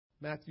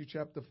Matthew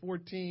chapter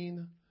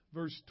 14,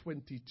 verse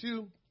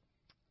 22.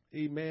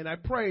 Amen. I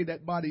pray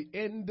that by the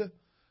end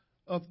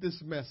of this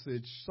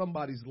message,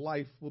 somebody's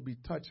life will be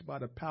touched by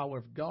the power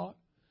of God.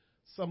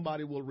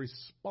 Somebody will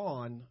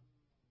respond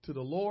to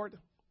the Lord,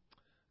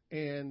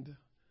 and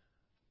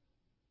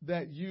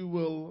that you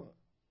will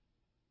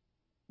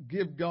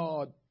give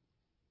God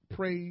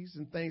praise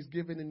and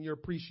thanksgiving in your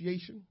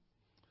appreciation.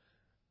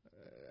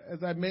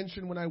 As I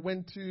mentioned when I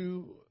went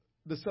to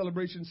the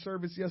celebration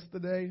service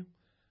yesterday,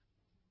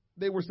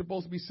 they were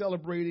supposed to be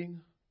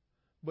celebrating,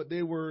 but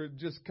they were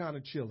just kind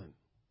of chilling.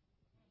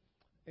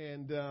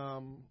 And I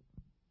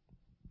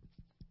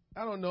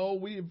don't know,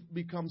 we've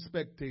become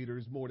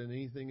spectators more than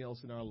anything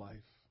else in our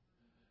life.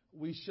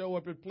 We show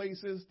up at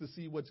places to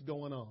see what's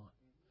going on.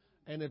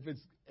 And if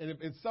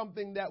it's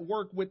something that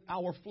work with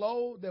our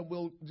flow, then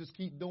we'll just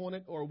keep doing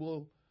it, or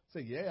we'll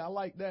say, yeah, I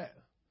like that.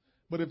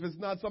 But if it's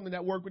not something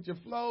that work with your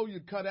flow,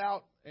 you cut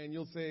out and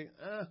you'll say,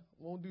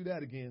 won't do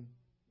that again.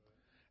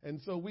 And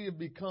so we have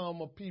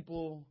become a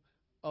people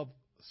of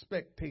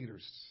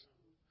spectators,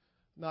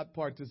 not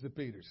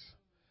participators.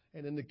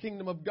 And in the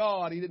kingdom of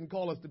God, he didn't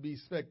call us to be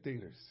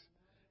spectators.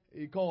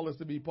 He called us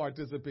to be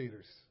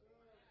participators.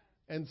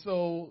 And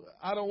so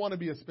I don't want to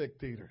be a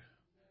spectator.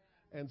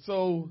 And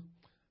so,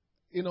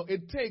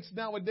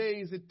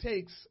 nowadays it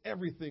takes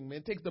everything, man.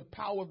 It takes the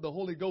power of the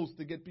Holy Ghost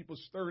to get people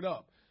stirred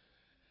up.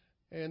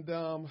 And,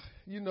 I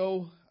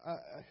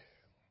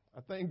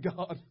thank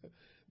God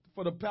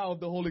for the power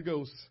of the Holy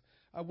Ghost.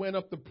 I went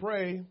up to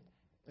pray,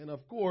 and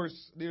of course,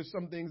 there's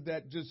some things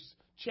that just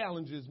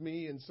challenges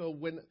me. And so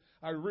when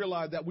I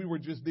realized that we were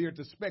just there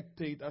to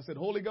spectate, I said,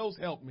 Holy Ghost,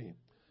 help me.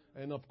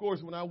 And of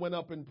course, when I went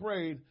up and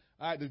prayed,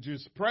 I had to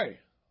just pray,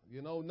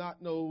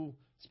 not no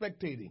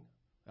spectating.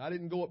 I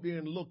didn't go up there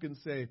and look and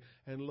say,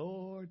 and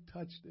Lord,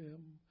 touch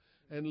them,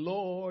 and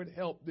Lord,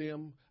 help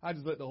them. I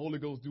just let the Holy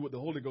Ghost do what the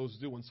Holy Ghost is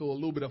doing. So a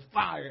little bit of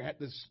fire had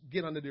to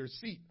get under their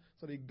seat.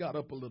 So they got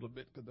up a little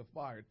bit because the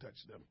fire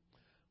touched them.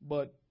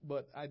 But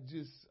I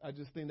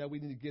just think that we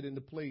need to get in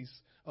the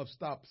place of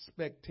stop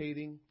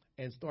spectating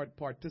and start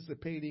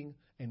participating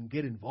and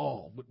get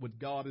involved with what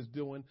God is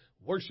doing.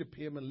 Worship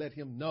him and let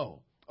him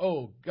know.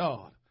 Oh,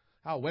 God,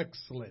 how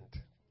excellent.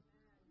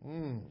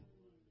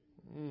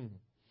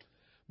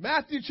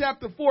 Matthew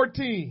chapter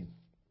 14.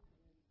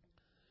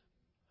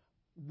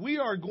 We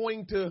are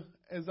going to,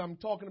 as I'm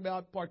talking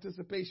about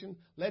participation,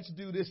 let's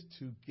do this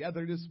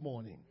together this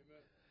morning.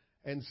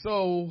 Amen. And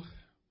so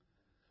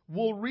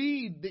we'll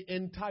read the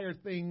entire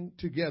thing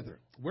together.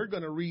 We're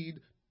going to read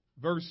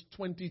verse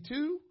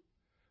 22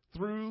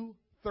 through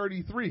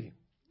 33.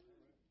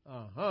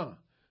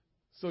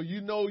 So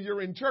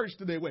you're in church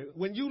today. Wait,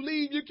 when you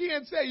leave, you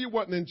can't say you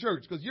wasn't in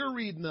church because you're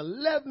reading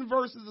 11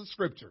 verses of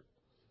Scripture.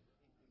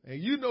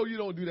 And you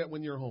don't do that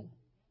when you're home.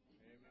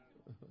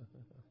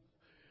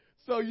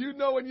 So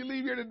when you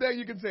leave here today,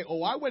 you can say,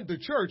 oh, I went to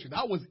church and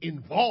I was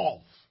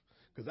involved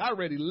because I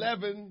read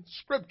 11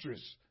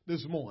 Scriptures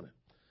this morning.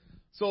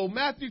 So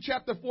Matthew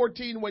chapter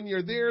 14, when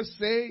you're there,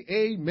 say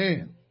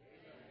amen.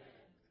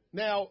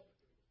 Now,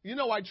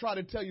 I try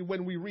to tell you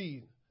when we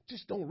read,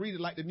 just don't read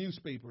it like the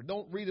newspaper.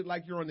 Don't read it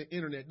like you're on the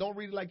internet. Don't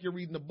read it like you're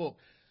reading a book.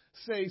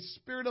 Say,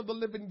 Spirit of the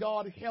living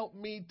God, help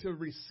me to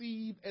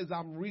receive as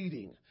I'm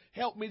reading.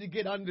 Help me to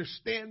get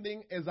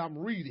understanding as I'm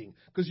reading.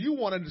 Because you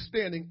want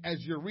understanding as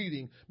you're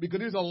reading. Because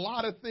there's a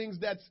lot of things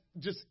that's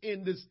just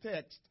in this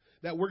text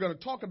that we're going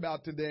to talk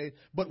about today.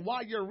 But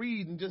while you're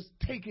reading, just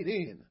take it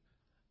in.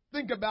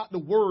 Think about the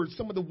words,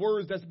 some of the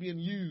words that's being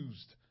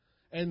used.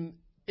 And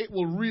it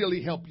will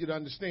really help you to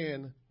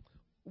understand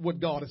what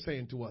God is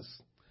saying to us.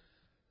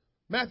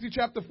 Matthew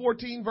chapter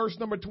 14, verse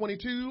number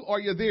 22. Are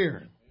you there?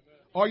 Amen.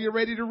 Are you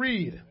ready to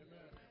read? Amen.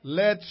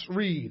 Let's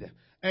read.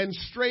 And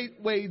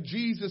straightway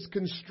Jesus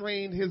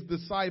constrained his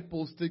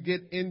disciples to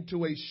get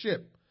into a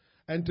ship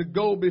and to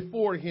go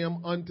before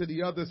him unto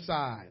the other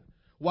side,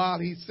 while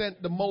he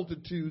sent the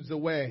multitudes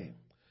away.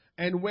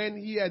 And when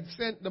he had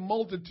sent the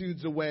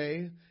multitudes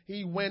away,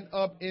 he went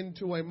up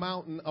into a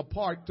mountain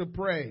apart to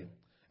pray.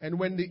 And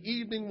when the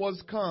evening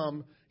was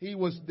come, he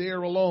was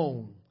there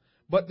alone.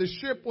 But the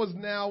ship was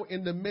now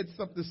in the midst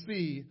of the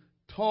sea,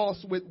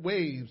 tossed with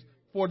waves,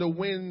 for the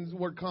winds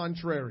were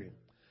contrary.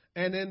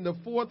 And in the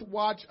fourth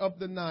watch of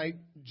the night,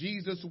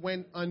 Jesus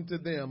went unto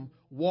them,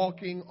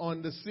 walking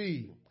on the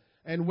sea.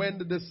 And when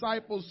the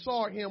disciples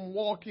saw him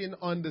walking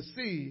on the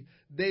sea,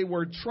 they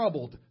were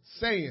troubled,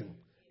 saying,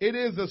 It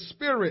is a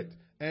spirit.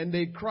 And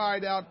they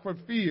cried out for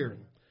fear.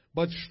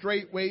 But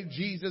straightway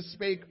Jesus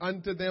spake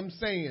unto them,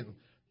 saying,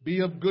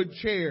 Be of good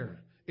cheer.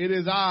 It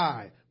is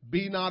I.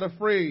 Be not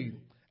afraid.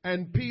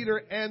 And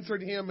Peter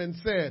answered him and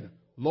said,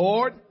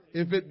 Lord,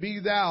 if it be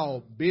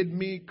thou, bid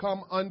me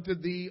come unto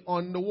thee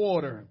on the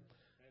water.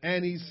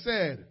 And he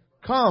said,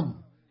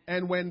 Come.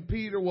 And when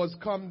Peter was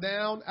come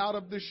down out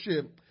of the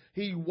ship,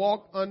 he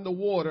walked on the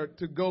water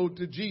to go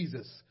to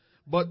Jesus.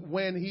 But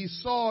when he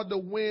saw the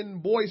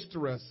wind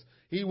boisterous,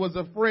 he was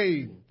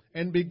afraid.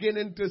 And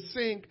beginning to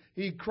sink,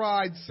 he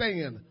cried,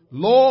 saying,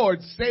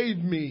 Lord, save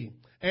me.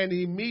 And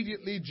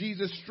immediately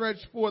Jesus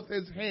stretched forth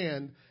his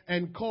hand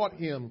and caught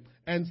him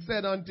and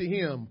said unto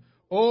him,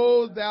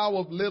 O thou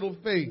of little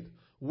faith,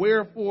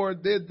 wherefore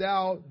did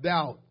thou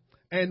doubt?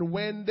 And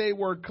when they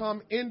were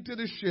come into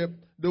the ship,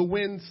 the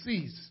wind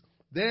ceased.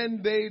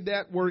 Then they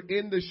that were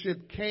in the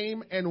ship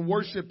came and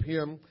worshiped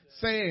him,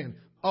 saying,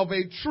 Of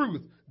a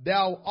truth,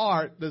 thou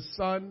art the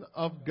Son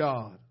of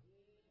God.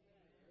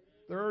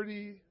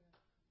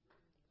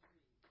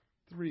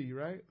 33,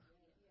 right?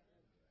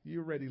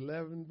 You read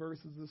 11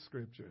 verses of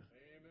scripture.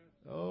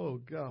 Oh,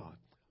 God.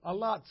 A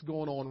lot's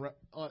going on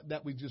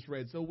that we just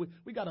read. So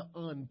we got to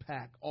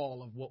unpack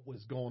all of what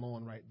was going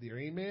on right there.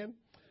 Amen?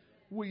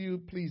 Will you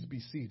please be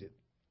seated?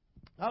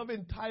 I've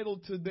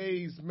entitled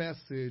today's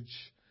message,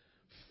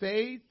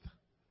 Faith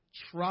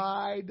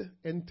Tried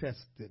and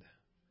Tested.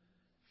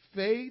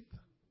 Faith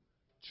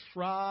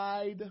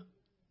tried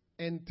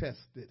and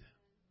tested.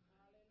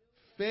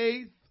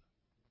 Faith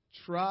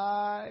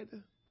tried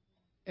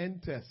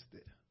and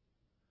tested.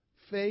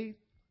 Faith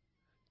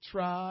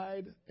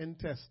tried and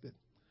tested.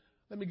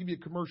 Let me give you a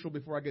commercial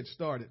before I get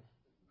started.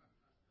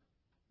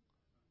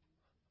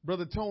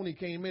 Brother Tony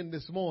came in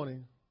this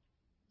morning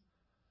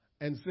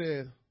and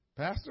said,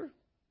 Pastor,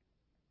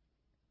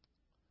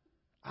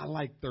 I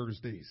like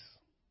Thursdays.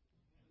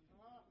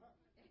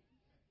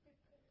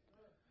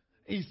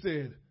 He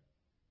said,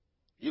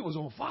 you was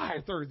on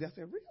fire Thursday. I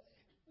said, really?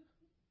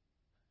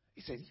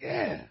 He said,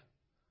 yeah.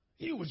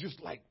 He was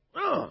just like,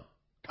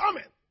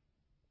 coming.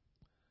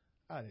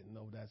 I didn't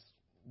know that's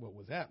what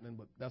was happening,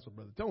 but that's what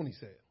Brother Tony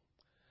said.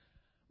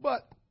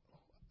 But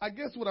I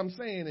guess what I'm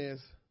saying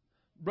is,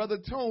 Brother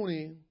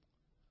Tony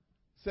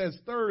says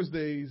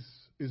Thursdays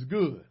is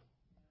good.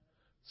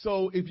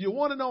 So if you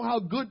want to know how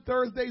good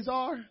Thursdays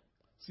are,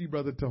 see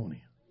Brother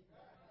Tony.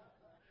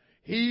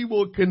 He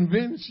will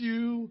convince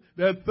you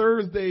that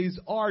Thursdays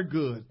are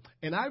good.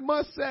 And I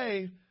must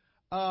say,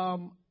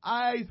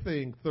 I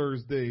think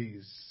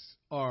Thursdays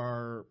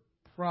are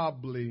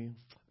probably,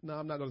 no,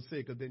 I'm not going to say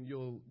it because then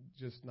you'll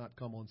just not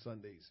come on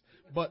Sundays.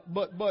 But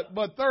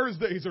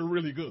Thursdays are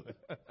really good.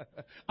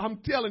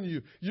 I'm telling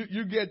you,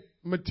 you get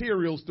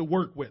materials to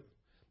work with.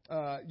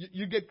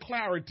 You get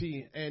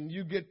clarity and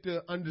you get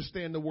to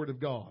understand the Word of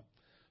God.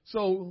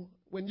 So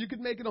when you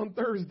can make it on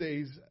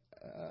Thursdays,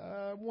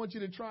 I want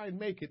you to try and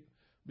make it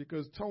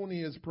because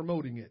Tony is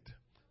promoting it.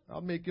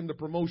 I'll make him the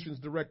promotions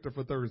director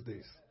for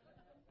Thursdays.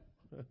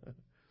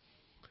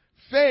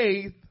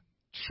 Faith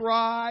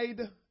tried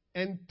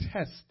and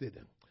tested.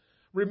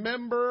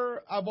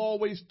 Remember, I've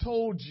always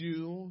told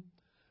you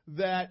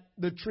that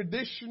the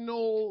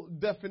traditional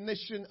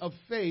definition of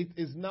faith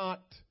is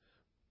not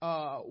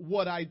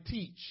what I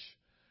teach.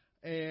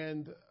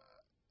 And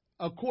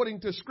according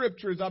to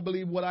scriptures, I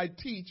believe what I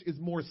teach is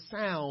more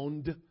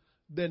sound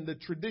than the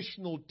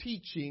traditional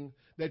teaching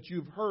that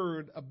you've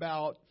heard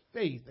about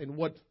faith and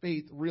what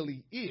faith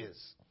really is.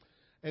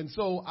 And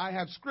so I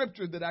have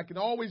scripture that I can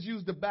always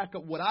use to back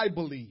up what I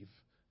believe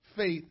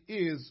faith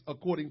is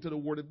according to the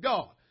Word of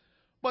God.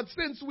 But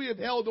since we have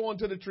held on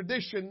to the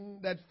tradition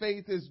that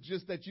faith is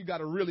just that you got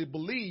to really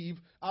believe,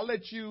 I'll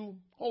let you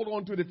hold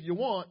on to it if you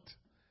want.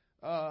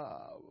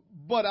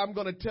 But I'm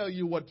going to tell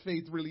you what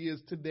faith really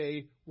is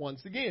today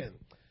once again.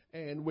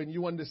 And when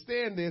you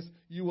understand this,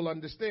 you will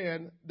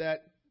understand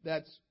that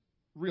that's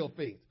real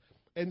faith.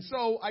 And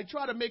so I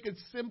try to make it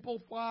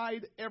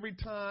simplified every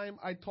time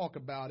I talk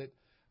about it,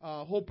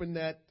 hoping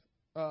that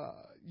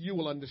you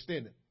will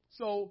understand it.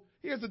 So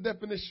here's the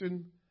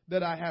definition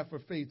that I have for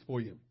faith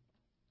for you.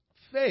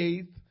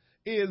 Faith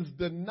is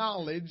the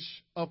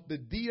knowledge of the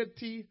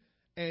deity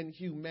and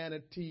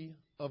humanity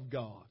of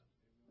God.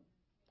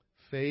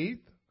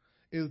 Faith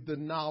is the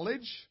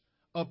knowledge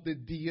of the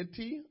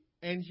deity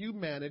and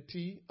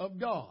humanity of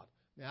God.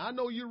 Now, I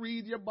know you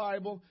read your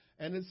Bible,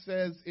 and it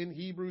says in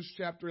Hebrews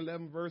chapter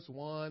 11, verse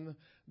 1,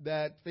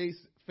 that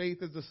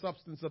faith is the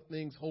substance of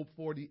things hoped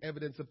for, the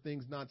evidence of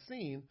things not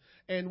seen.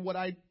 And what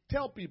I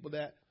tell people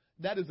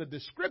that is a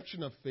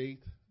description of faith,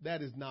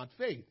 that is not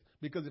faith.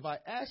 Because if I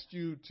asked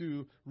you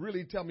to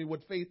really tell me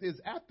what faith is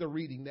after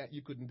reading that,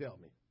 you couldn't tell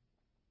me.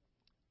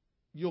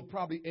 You'll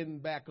probably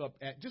end back up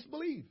at just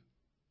believe.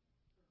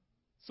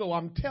 So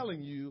I'm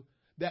telling you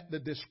that the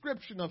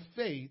description of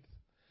faith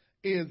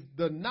is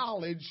the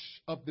knowledge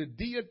of the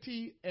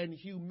deity and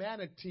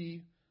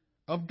humanity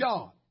of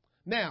God.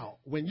 Now,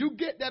 when you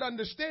get that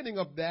understanding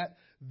of that,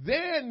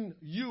 then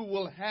you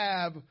will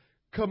have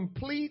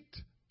complete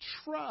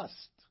trust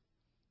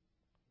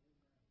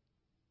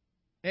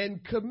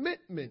and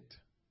commitment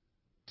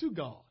to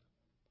God.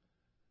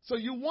 So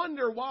you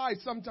wonder why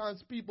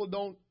sometimes people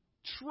don't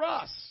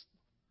trust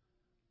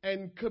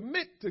and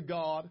commit to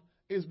God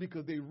is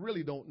because they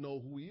really don't know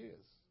who He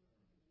is.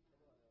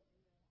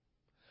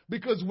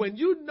 Because when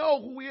you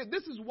know who He is,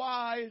 this is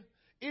why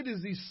it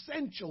is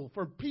essential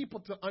for people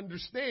to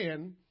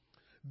understand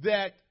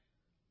that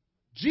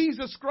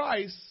Jesus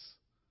Christ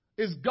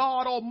is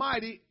God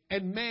Almighty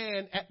and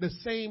man at the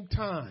same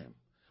time.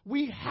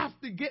 We have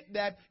to get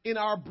that in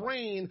our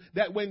brain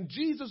that when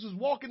Jesus was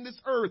walking this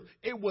earth,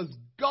 it was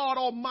God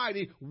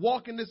Almighty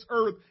walking this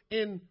earth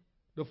in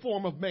the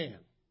form of man.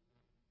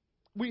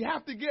 We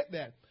have to get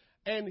that.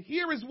 And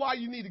here is why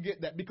you need to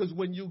get that. Because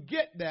when you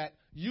get that,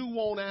 you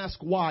won't ask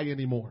why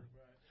anymore.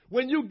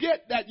 When you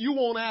get that, you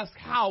won't ask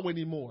how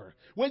anymore.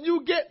 When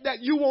you get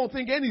that, you won't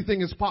think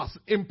anything is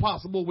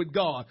impossible with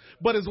God.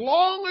 But as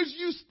long as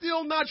you're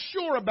still not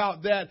sure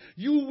about that,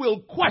 you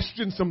will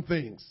question some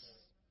things.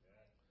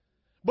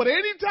 But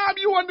anytime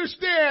you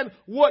understand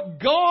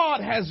what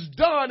God has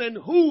done and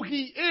who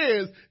he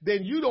is,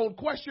 then you don't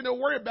question or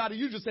worry about it.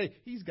 You just say,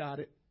 he's got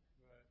it.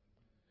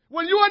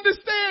 When you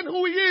understand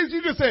who he is,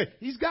 you just say,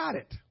 he's got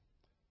it.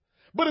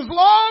 But as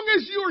long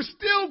as you're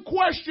still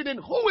questioning,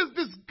 who is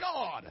this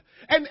God?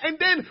 And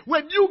then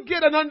when you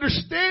get an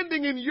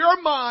understanding in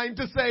your mind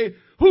to say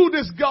who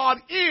this God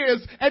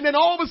is, and then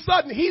all of a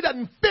sudden he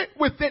doesn't fit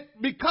with it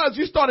because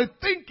you started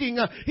thinking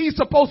he's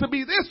supposed to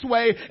be this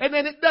way, and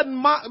then it doesn't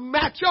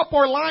match up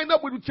or line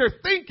up with what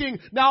you're thinking,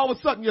 now all of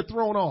a sudden you're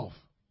thrown off.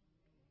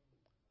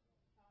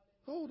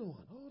 Hold on.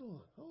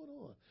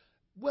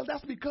 Well,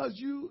 that's because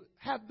you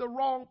have the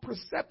wrong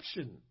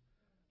perception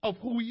of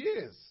who he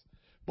is.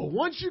 But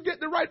once you get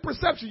the right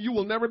perception, you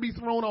will never be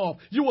thrown off.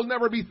 You will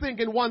never be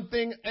thinking one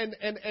thing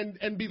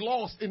and be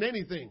lost in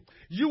anything.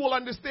 You will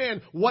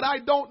understand what I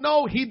don't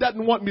know, he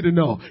doesn't want me to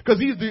know. Because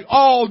he's the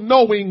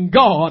all-knowing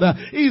God.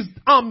 He's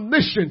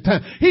omniscient.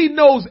 He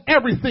knows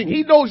everything.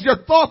 He knows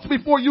your thoughts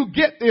before you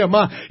get them.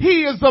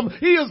 He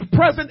is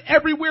present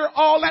everywhere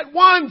all at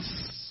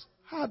once.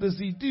 How does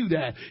he do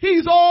that?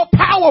 He's all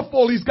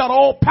powerful. He's got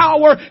all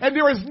power, and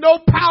there is no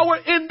power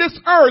in this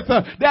earth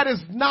that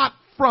is not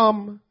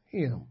from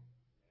him.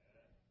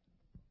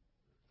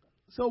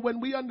 So when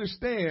we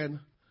understand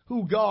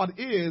who God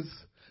is,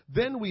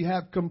 then we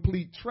have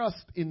complete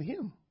trust in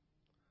him.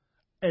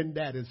 And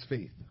that is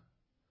faith.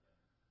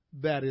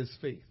 That is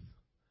faith.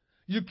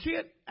 You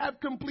can't have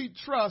complete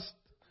trust.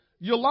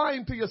 You're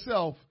lying to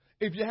yourself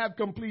if you have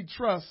complete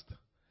trust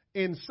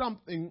in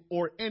something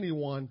or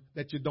anyone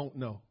that you don't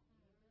know.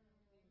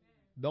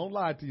 Don't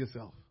lie to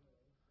yourself.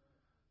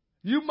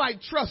 You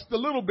might trust a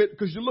little bit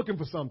because you're looking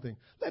for something.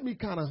 Let me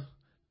kind of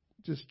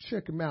just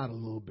check him out a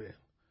little bit.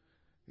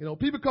 You know,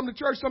 people come to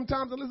church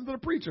sometimes and listen to the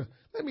preacher.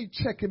 Let me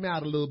check him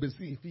out a little bit,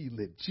 see if he's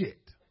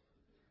legit.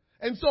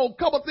 And so a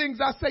couple of things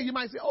I say, you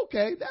might say,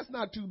 okay, that's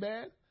not too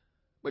bad.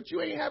 But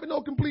you ain't having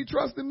no complete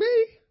trust in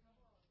me.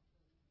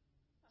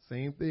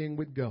 Same thing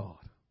with God.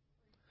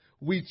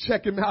 We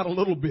check him out a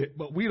little bit,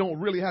 but we don't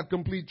really have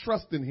complete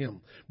trust in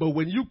him. But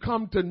when you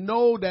come to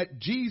know that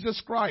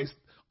Jesus Christ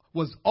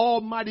was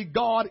Almighty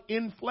God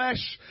in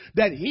flesh,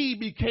 that he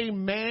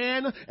became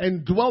man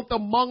and dwelt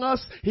among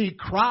us. He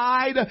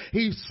cried,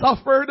 he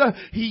suffered,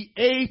 he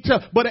ate,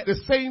 but at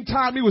the same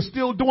time he was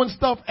still doing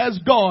stuff as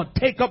God.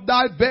 Take up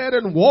thy bed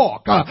and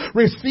walk,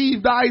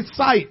 receive thy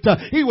sight.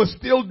 He was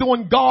still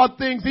doing God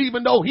things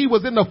even though he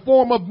was in the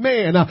form of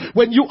man.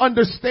 When you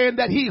understand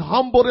that he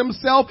humbled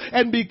himself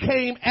and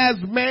became as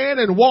man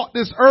and walked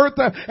this earth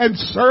and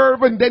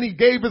served, and then he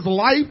gave his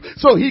life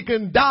so he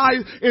can die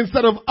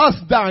instead of us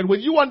dying.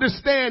 When you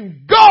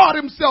understand God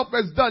himself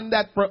has done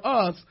that for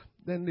us,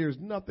 then there's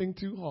nothing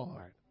too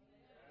hard.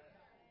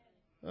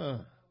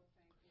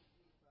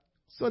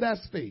 So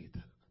that's faith.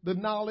 The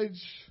knowledge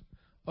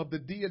of the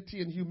deity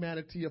and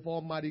humanity of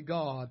Almighty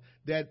God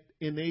that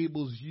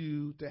enables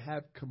you to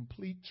have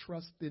complete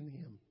trust in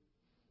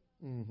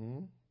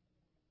him.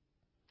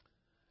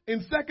 In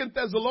 2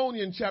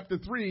 Thessalonians chapter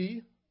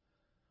 3,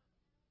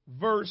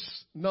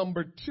 verse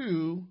number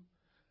 2,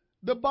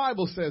 the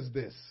Bible says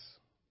this: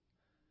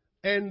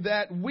 and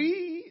that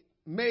we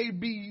may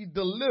be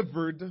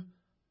delivered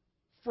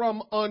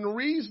from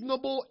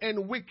unreasonable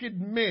and wicked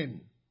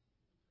men.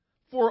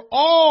 For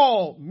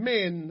all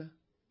men,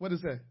 what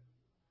is that?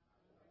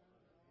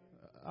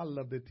 I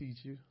love to teach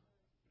you.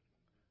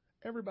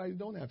 Everybody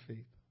don't have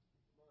faith.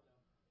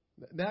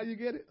 Now you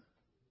get it?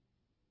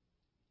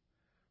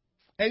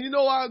 And you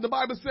know, the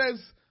Bible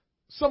says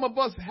some of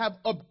us have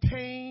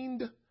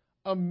obtained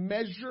a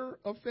measure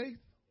of faith.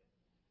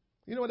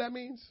 You know what that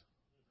means?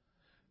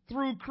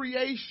 Through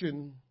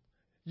creation,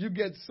 you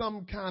get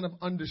some kind of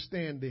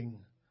understanding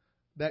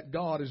that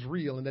God is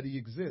real and that he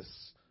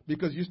exists.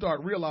 Because you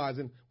start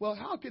realizing, well,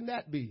 how can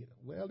that be?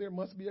 Well, there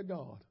must be a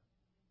God.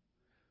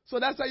 So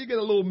that's how you get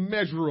a little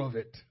measure of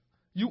it.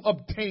 You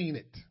obtain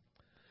it.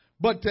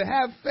 But to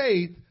have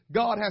faith,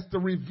 God has to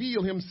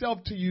reveal himself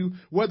to you,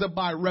 whether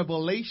by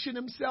revelation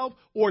himself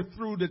or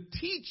through the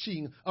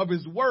teaching of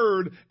his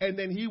word, and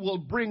then he will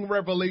bring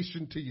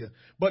revelation to you.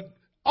 But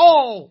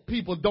all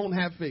people don't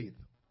have faith.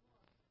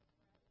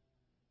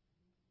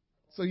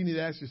 So you need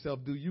to ask yourself,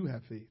 do you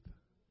have faith?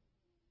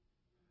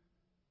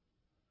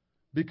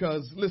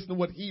 Because listen to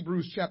what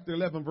Hebrews chapter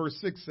 11 verse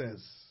 6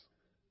 says.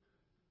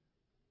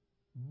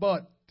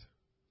 But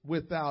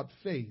without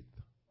faith,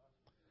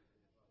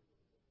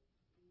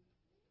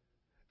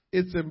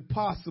 it's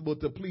impossible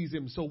to please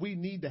him. So we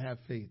need to have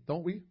faith,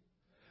 don't we?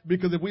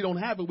 Because if we don't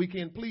have it, we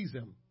can't please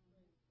him.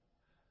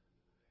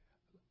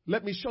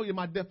 Let me show you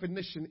my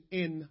definition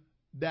in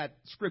that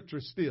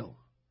scripture still.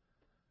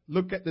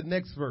 Look at the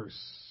next verse.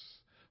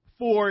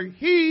 For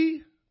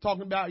he,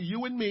 talking about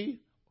you and me,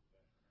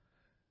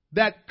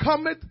 that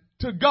cometh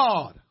to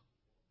God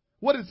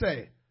What did it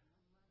say?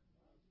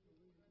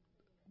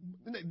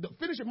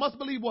 Finish it. Must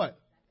believe what?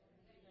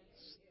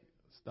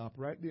 Stop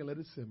right there. Let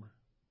it simmer.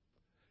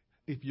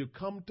 If you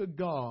come to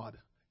God,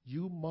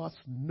 you must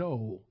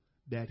know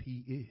that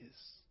he is.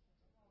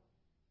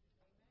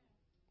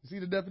 You see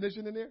the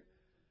definition in there?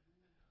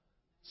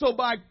 So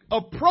by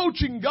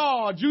approaching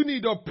God, you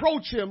need to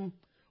approach him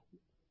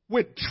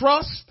with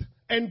trust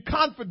and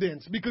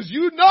confidence because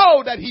you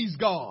know that he's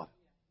God.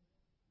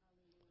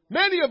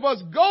 Many of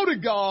us go to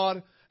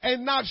God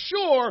and not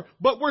sure,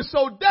 but we're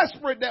so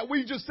desperate that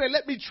we just say,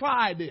 let me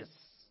try this.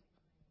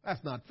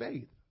 That's not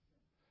faith.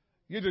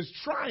 You're just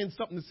trying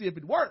something to see if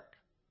it works.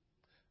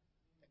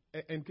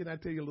 And can I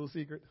tell you a little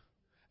secret?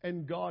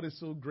 And God is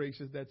so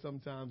gracious that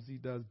sometimes he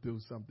does do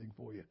something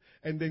for you.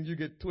 And then you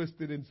get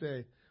twisted and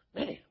say,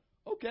 man,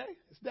 okay,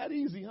 it's that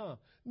easy, huh?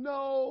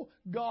 No,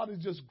 God is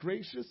just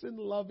gracious and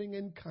loving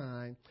and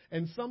kind.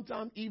 And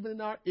sometimes even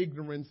in our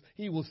ignorance,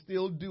 he will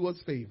still do us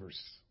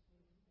favors.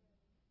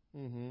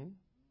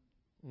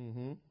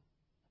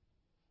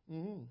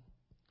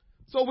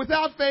 So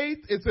without faith,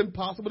 it's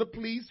impossible to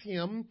please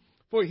him.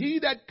 For he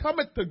that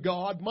cometh to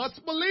God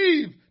must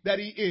believe that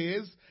he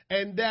is,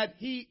 and that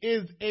he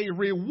is a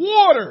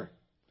rewarder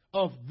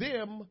of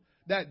them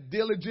that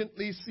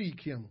diligently seek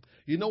him.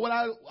 You know what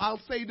I'll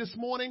say this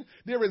morning?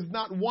 There is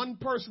not one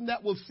person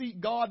that will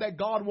seek God that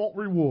God won't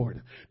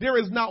reward. There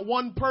is not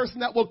one person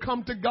that will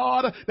come to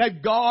God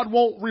that God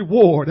won't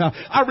reward.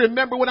 I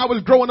remember when I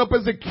was growing up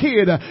as a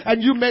kid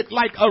and you met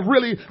like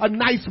a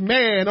nice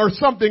man or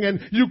something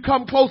and you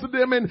come close to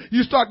them and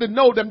you start to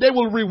know them. They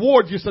will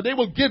reward you. So they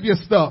will give you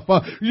stuff.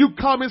 You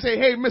come and say,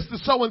 hey, Mr.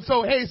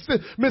 So-and-so, hey,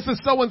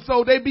 Mrs.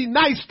 So-and-so, they be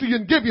nice to you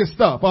and give you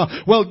stuff.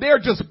 Well, they're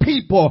just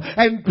people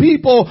and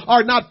people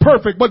are not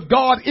perfect, but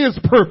God is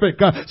perfect.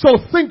 So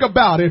think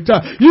about it.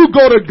 You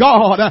go to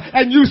God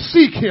and you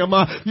seek him.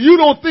 You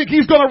don't think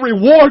he's going to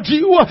reward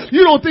you.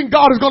 You don't think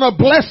God is going to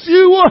bless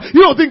you.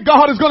 You don't think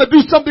God is going to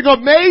do something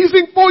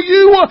amazing for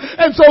you.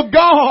 And so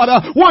God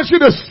wants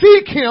you to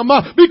seek him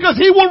because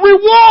he will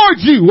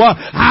reward you.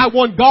 I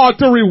want God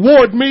to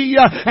reward me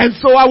and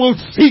so I will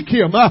seek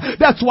him.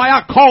 That's why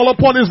I call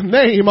upon his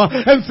name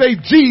and say,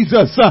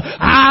 Jesus,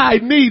 I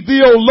need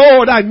thee, O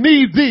Lord. I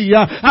need thee.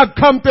 I've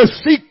come to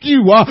seek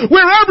you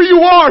wherever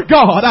you are,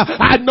 God.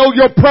 I know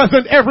you're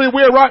present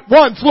everywhere at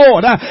once,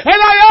 Lord. And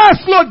I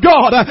ask, Lord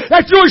God,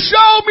 that you'll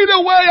show me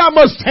the way I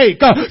must take.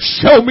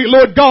 Show me,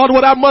 Lord God,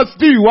 what I must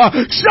do.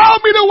 Show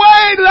me the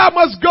way that I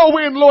must go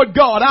in, Lord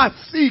God. I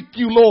seek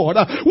you, Lord.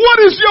 What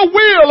is your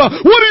will?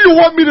 What do you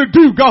want me to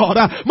do, God?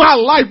 My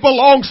life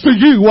belongs to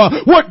you.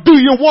 What do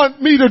you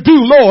want me to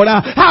do, Lord?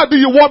 How do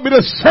you want me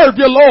to serve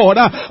you, Lord?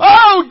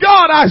 Oh,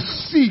 God, I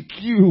seek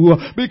you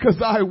because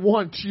I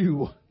want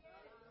you.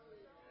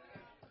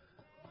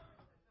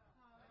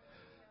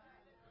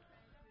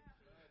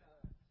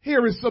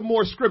 Here is some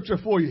more scripture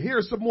for you.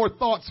 Here's some more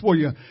thoughts for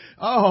you.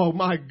 Oh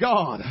my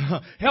God.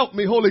 Help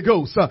me, Holy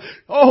Ghost.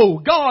 Oh,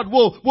 God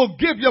will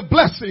give you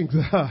blessings.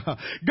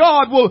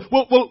 God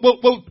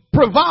will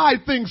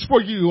provide things for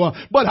you.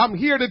 But I'm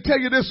here to tell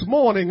you this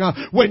morning,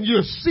 when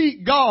you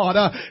seek God,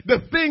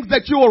 the things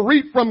that you will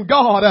reap from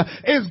God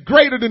is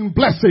greater than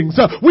blessings.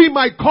 We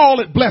might call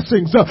it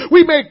blessings.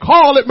 We may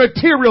call it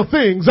material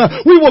things.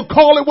 We will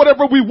call it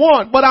whatever we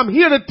want. But I'm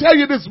here to tell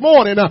you this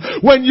morning,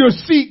 when you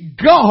seek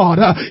God,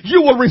 you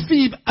will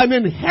receive an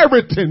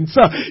inheritance.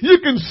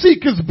 You can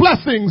seek his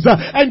blessings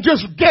and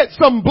just get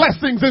some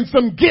blessings and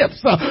some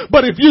gifts.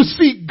 But if you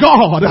seek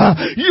God,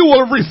 you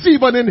will receive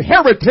an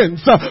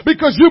inheritance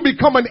because you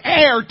become an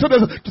heir to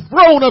the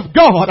throne of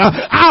God.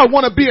 I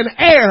want to be an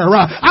heir.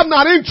 I'm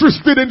not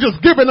interested in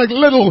just getting a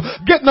little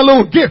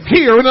gift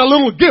here and a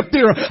little gift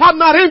there. I'm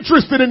not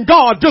interested in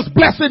God just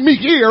blessing me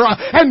here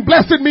and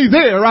blessing me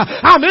there.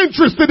 I'm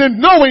interested in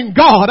knowing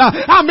God.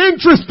 I'm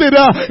interested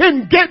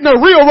in getting a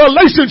real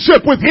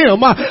relationship with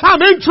him.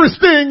 I'm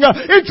interested in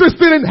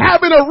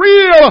having a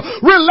real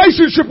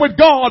relationship with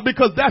God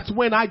because that's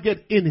when I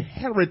get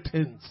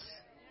inheritance.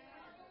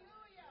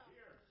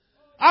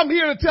 I'm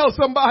here to tell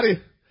somebody,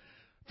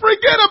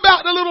 forget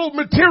about the little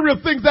material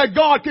things that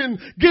God can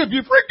give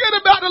you. Forget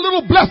about the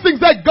little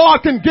blessings that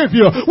God can give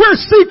you. We're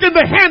seeking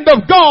the hand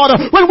of God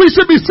when we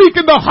should be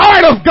seeking the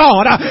heart of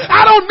God.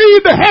 I don't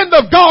need the hand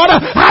of God.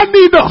 I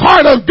need the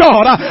heart of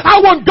God. I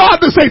want God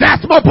to say,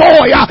 that's my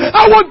boy.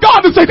 I want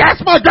God to say,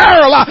 that's my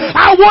girl.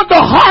 I want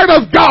the heart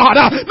of God,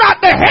 not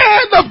the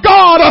hand of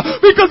God.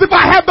 Because if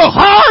I have the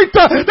heart,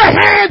 the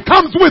hand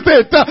comes with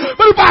it.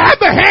 But if I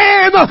have the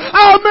hand,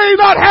 I may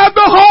not have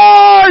the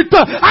heart.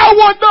 I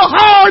want the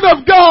heart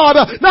of God.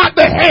 Not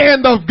the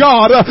hand of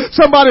God.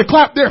 Somebody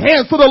clap their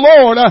hands to the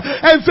Lord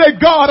and say,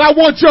 God, I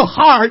want your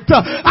heart.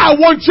 I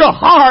want your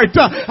heart.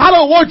 I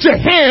don't want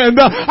your hand.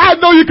 I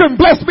know you can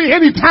bless me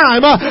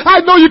anytime.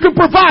 I know you can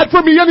provide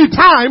for me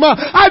anytime.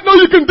 I know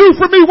you can do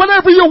for me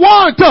whatever you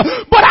want.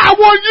 But I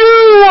want you.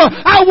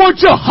 I want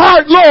your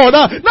heart, Lord.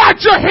 Not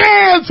your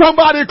hand.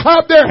 Somebody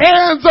clap their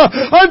hands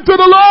unto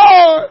the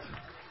Lord.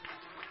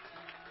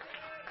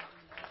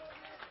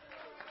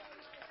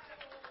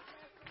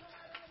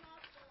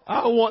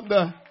 I want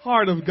the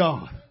heart of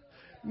God.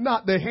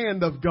 not the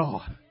hand of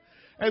God.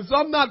 And so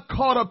I'm not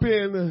caught up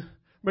in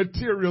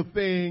material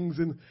things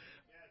and,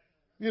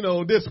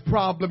 this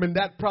problem and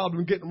that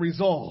problem getting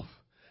resolved.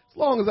 As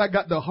long as I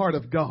got the heart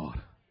of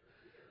God,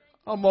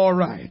 I'm all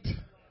right.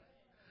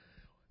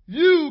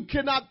 You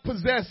cannot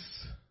possess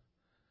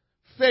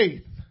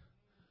faith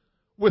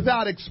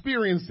without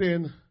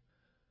experiencing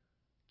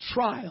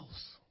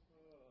trials.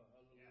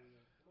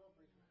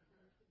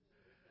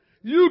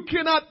 You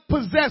cannot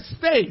possess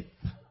faith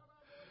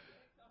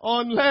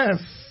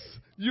unless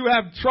you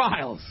have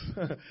trials.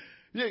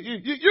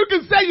 You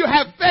can say you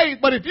have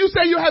faith, but if you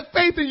say you have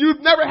faith and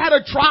you've never had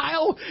a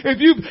trial, if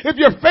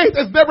your faith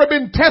has never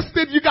been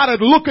tested, you gotta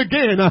look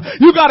again.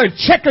 You gotta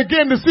check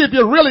again to see if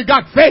you really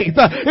got faith.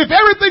 If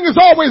everything is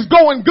always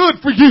going good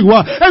for you,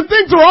 and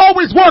things are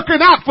always working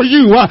out for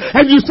you,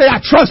 and you say,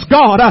 I trust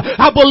God,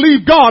 I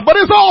believe God,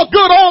 but it's all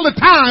good all the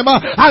time,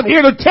 I'm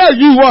here to tell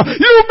you,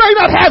 you may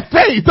not have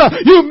faith.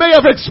 You may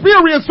have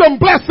experienced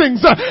some blessings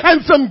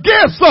and some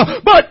gifts,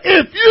 but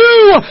if you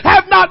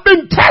have not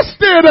been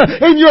tested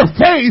in your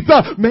faith,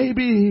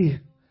 maybe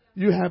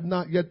you have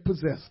not yet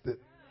possessed it.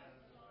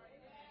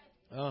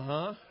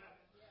 I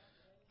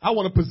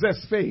want to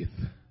possess faith.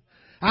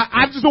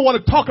 I just don't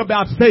want to talk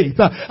about faith.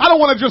 I don't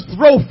want to just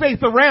throw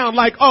faith around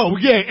like, oh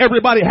yeah,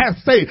 everybody has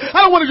faith.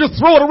 I don't want to just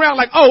throw it around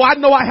like, oh, I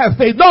know I have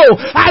faith. No,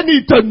 I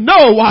need to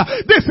know,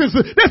 this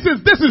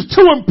is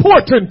too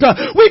important.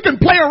 We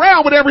can play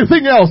around with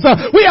everything else.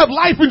 We have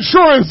life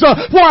insurance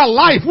for our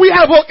life. We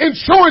have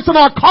insurance in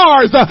our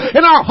cars,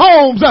 in our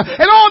homes,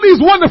 and all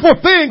these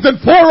wonderful things, and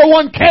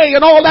 401k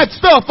and all that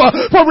stuff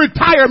for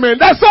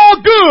retirement. That's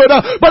all good.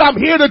 But I'm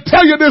here to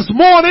tell you this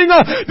morning,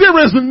 there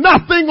is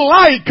nothing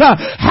like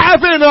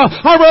having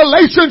a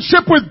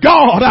relationship with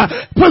God,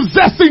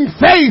 possessing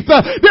faith.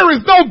 There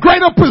is no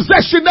greater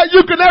possession that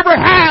you can ever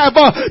have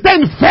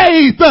than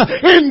faith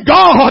in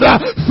God.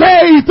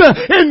 Faith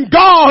in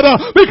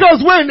God,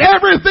 because when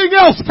everything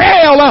else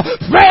fails,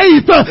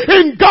 faith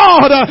in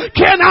God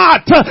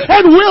cannot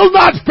and will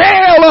not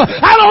fail.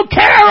 I don't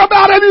care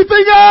about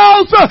anything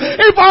else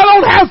if I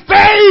don't have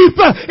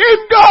faith in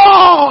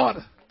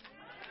God.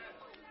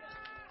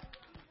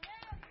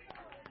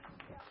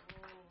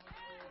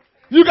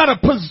 You gotta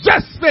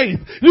possess faith.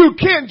 You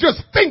can't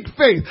just think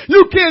faith.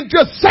 You can't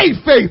just say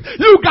faith.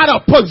 You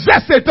gotta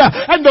possess it.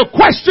 And the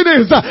question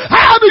is,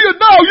 how do you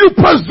know you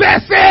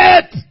possess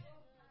it?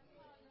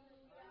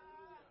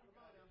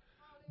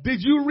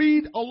 Did you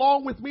read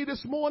along with me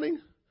this morning?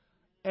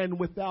 And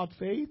without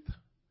faith?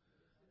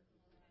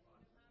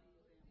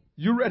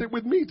 You read it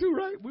with me too,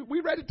 right?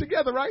 We read it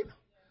together, right?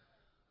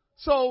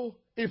 So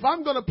if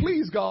I'm gonna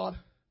please God,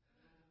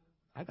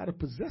 I gotta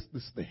possess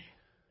this thing.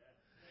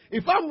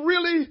 If I'm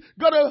really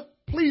going to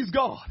please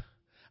God,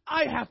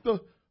 I have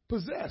to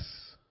possess.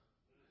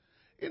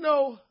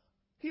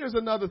 Here's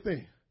another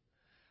thing.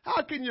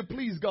 How can you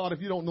please God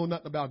if you don't know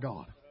nothing about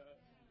God?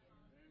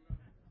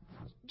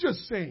 Just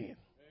saying.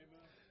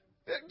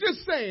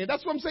 Just saying.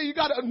 That's what I'm saying. You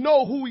got to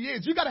know who he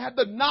is. You got to have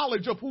the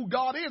knowledge of who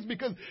God is,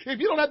 because if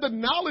you don't have the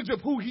knowledge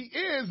of who he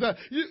is, how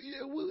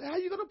are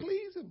you going to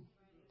please him?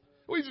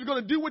 Well, you're just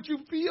going to do what you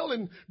feel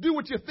and do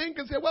what you think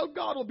and say, well,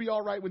 God will be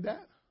all right with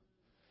that.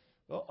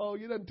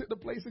 You done took the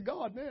place of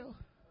God now.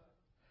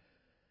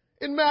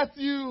 In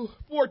Matthew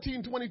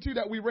 14:22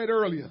 that we read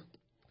earlier,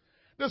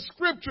 the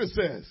scripture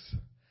says,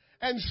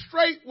 and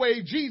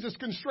straightway Jesus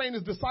constrained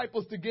his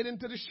disciples to get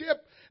into the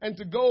ship and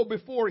to go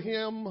before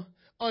him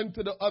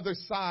unto the other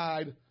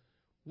side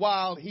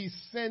while he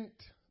sent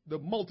the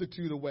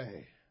multitude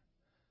away.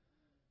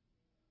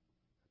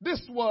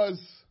 This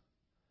was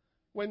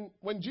when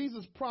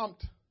Jesus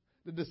prompted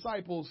the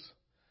disciples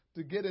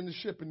to get in the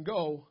ship and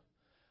go,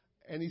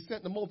 and he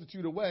sent the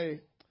multitude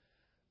away.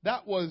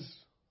 That was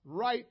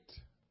right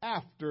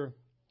after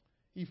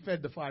he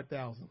fed the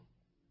 5,000.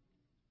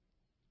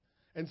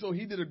 And so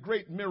he did a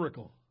great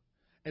miracle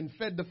and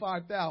fed the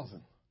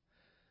 5,000.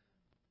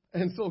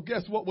 And so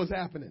guess what was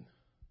happening?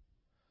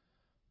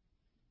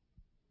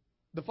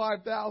 The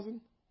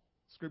 5,000,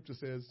 scripture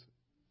says,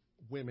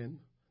 women,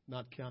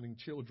 not counting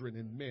children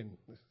and men.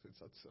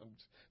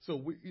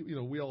 So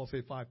we all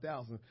say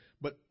 5,000,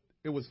 but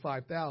it was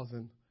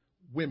 5,000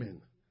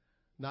 women,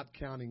 not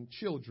counting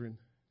children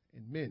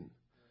and men.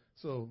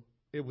 So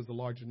it was a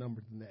larger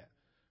number than that.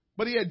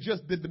 But he had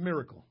just did the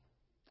miracle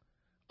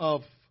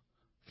of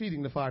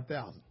feeding the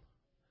 5,000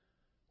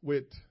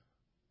 with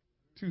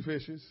 2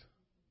 fishes.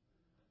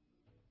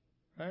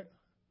 Right?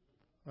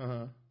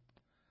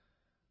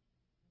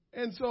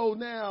 And so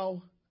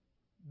now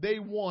they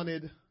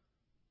wanted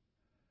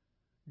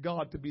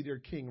God to be their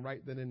king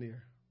right then and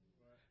there,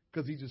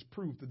 because he just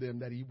proved to them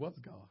that he was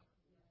God.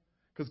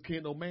 Because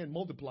can't no man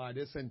multiply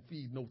this and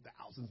feed no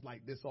thousands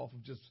like this off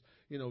of just,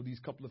 these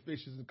couple of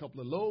fishes and a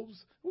couple of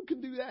loaves. Who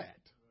can do that?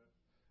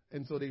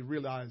 And so they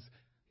realized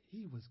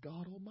he was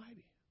God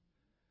Almighty.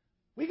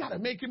 We got to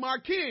make him our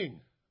king.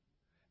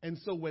 And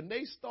so when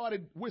they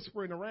started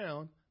whispering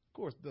around, of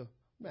course, the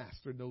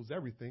master knows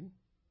everything.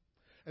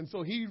 And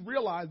so he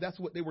realized that's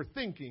what they were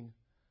thinking.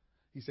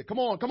 He said, come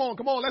on,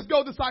 let's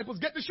go, disciples,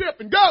 get the ship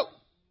and go.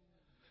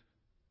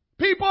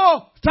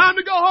 people, it's time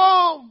to go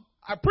home.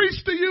 I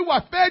preached to you,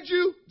 I fed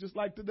you. Just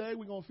like today,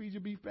 we're going to feed you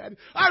beef patty.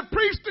 I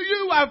preached to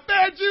you, I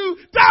fed you.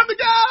 Time to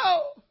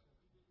go.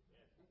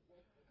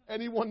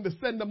 And he wanted to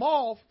send them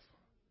off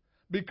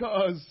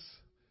because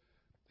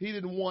he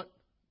didn't want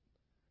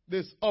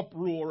this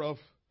uproar of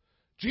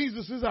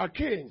Jesus is our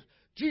king.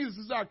 Jesus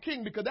is our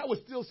king, because that was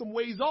still some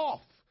ways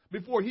off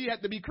before he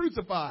had to be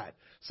crucified.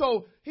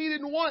 So he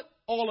didn't want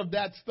all of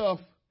that stuff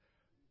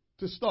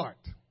to start.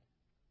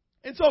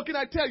 And so can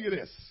I tell you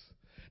this?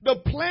 The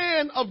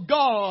plan of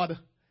God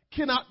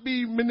cannot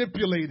be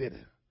manipulated.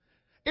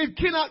 It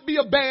cannot be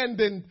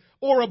abandoned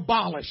or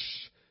abolished.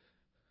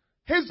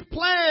 His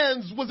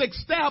plans was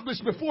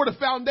established before the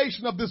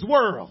foundation of this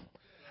world.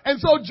 And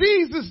so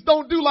Jesus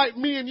don't do like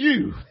me and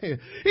you.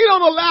 He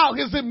don't allow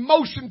his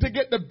emotion to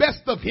get the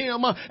best of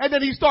him and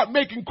then he start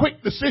making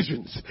quick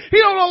decisions. He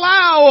don't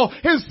allow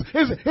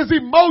his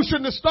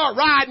emotion to start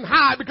riding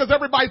high because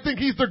everybody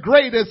think he's the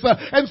greatest.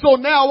 And so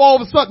now all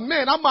of a sudden,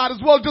 man, I might as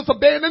well just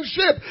abandon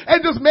ship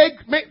and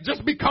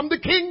just become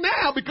the king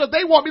now because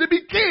they want me to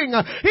be king.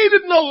 He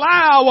didn't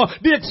allow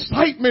the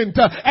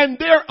excitement and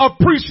their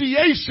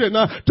appreciation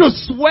to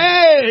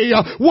sway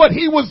what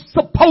he was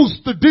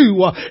supposed to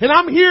do. And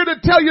I'm here to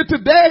tell you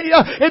today,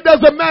 it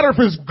doesn't matter if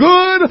it's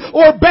good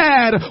or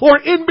bad or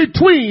in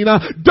between.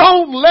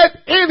 Don't let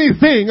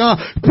anything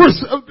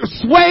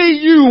sway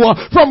you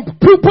from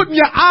putting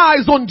your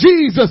eyes on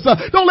Jesus.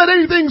 Don't let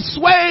anything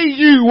sway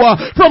you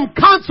from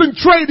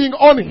concentrating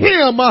on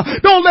him.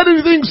 Don't let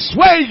anything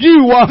sway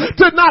you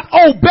to not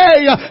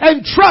obey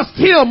and trust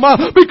him,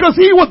 because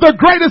he was the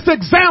greatest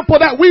example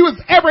that we was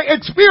ever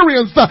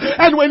experienced.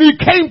 And when he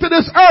came to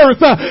this earth,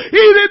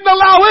 he didn't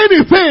allow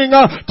anything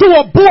to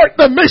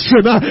abort the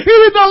mission. He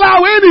didn't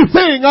allow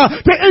anything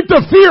to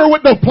interfere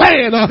with the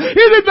plan.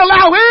 He didn't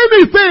allow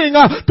anything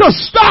to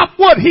stop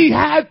what he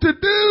had to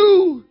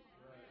do.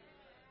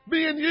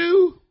 Me and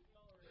you,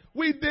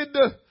 we did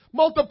the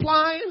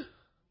multiplying.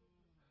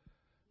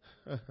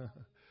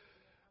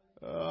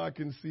 I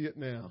can see it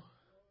now.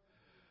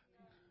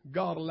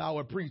 God allow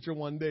a preacher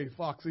one day,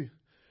 Foxy,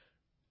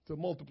 to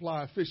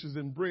multiply fishes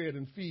and bread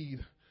and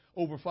feed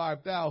over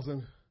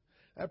 5,000.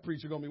 That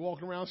preacher going to be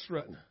walking around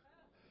strutting.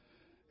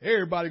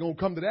 Everybody going to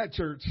come to that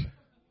church.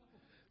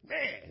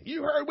 Man,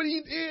 you heard what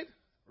he did?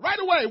 Right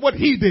away, what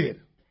he did.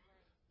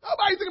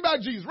 Nobody think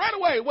about Jesus. Right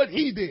away, what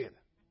he did.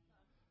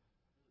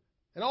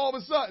 And all of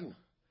a sudden,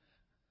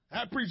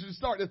 that preacher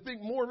started to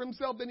think more of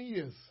himself than he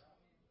is.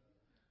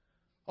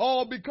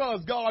 All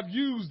because God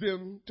used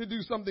him to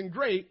do something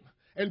great,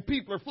 and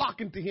people are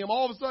flocking to him.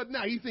 All of a sudden,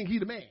 now he thinks he's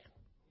the man.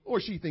 Or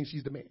she thinks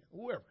she's the man.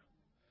 Whoever.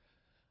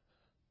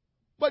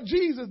 But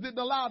Jesus didn't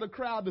allow the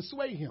crowd to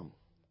sway him.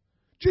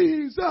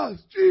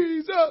 Jesus,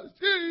 Jesus,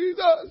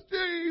 Jesus,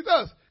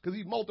 Jesus. Because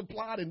he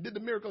multiplied and did the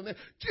miracle. And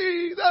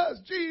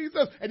Jesus,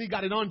 Jesus. And he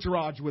got an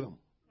entourage with him.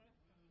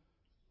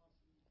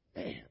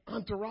 Man,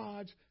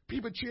 entourage.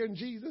 People cheering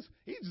Jesus.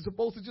 He's just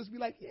supposed to just be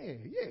like, yeah,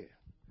 yeah.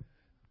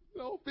 You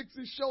know, fix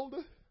his shoulder.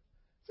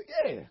 Say,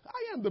 yeah,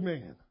 I am the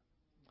man.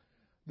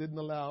 Didn't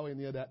allow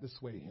any of that to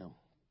sway him.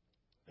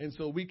 And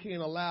so we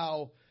can't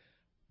allow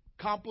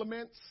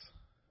compliments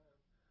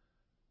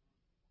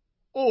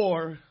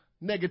or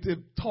negative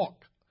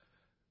talk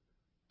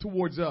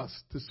towards us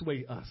to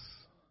sway us.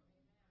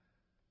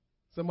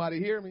 Somebody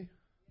hear me?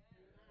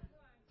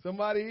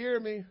 Somebody hear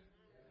me?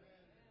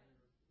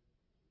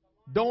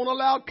 Don't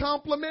allow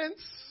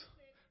compliments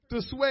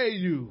to sway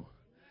you.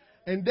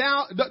 And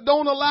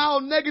don't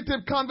allow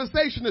negative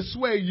conversation to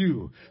sway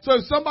you.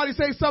 So if somebody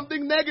says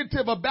something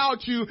negative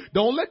about you,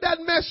 don't let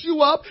that mess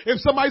you up.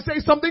 If somebody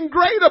says something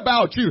great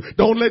about you,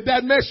 don't let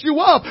that mess you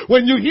up.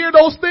 When you hear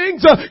those things,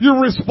 you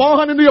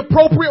respond in the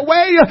appropriate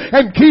way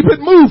and keep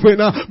it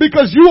moving,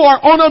 because you are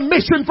on a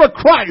mission for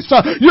Christ.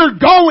 You're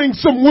going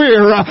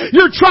somewhere.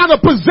 You're trying to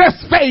possess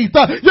faith.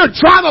 You're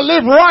trying to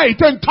live right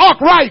and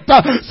talk right.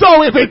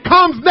 So if it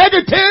comes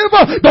negative,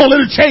 don't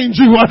let it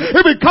change you.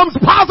 If it comes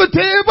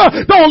positive,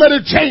 don't let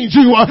it change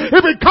you.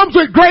 If it comes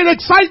with great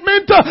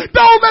excitement,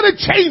 don't let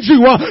it change you.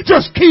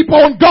 Just keep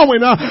on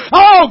going.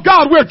 Oh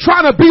God, we're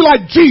trying to be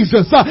like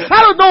Jesus.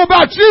 I don't know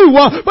about you,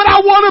 but I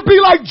want to be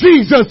like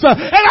Jesus.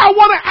 And I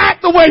want to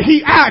act the way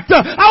he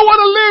acted. I want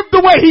to live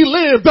the way he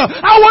lived.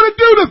 I want to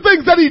do the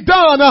things that he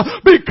done,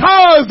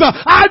 because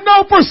I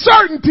know for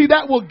certainty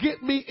that will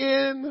get me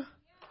in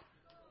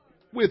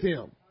with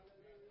him.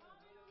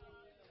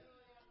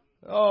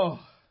 Oh,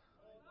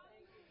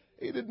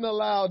 he didn't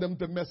allow them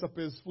to mess up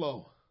his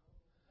flow.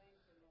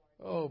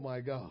 Oh my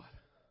God.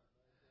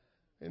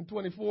 In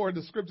 24,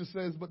 the scripture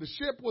says, but the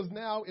ship was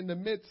now in the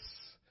midst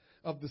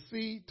of the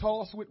sea,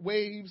 tossed with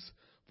waves,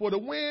 for the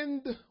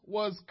wind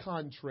was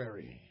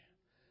contrary.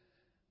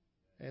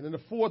 And in the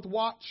fourth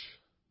watch,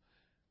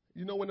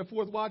 you know when the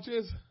fourth watch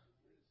is?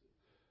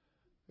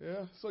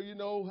 Yeah, so you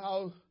know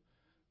how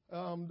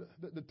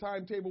the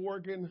timetable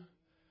working,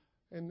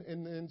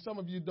 and some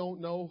of you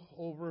don't know,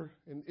 over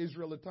in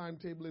Israel the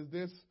timetable is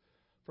this: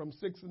 from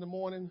 6 in the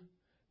morning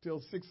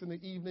till 6 in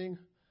the evening.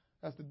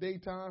 That's the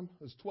daytime.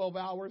 It's 12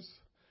 hours.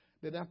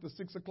 Then after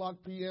 6 o'clock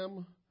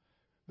p.m.,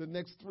 The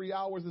next 3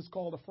 hours is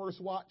called the first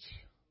watch.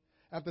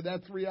 After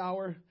that 3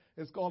 hour,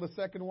 it's called the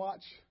second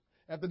watch.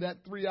 After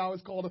that 3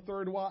 hours, called the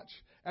third watch.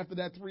 After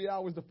that 3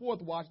 hours, the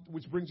fourth watch,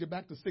 which brings you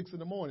back to 6 in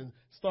the morning,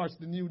 starts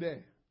the new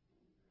day.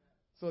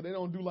 So they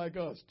don't do like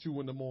us,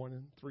 2 in the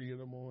morning, 3 in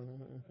the morning.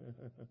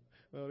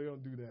 No, they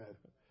don't do that.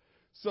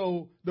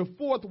 So the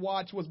fourth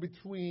watch was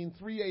between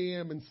 3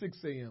 a.m. and 6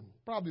 a.m.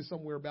 Probably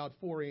somewhere about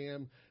 4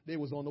 a.m. they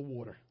was on the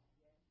water.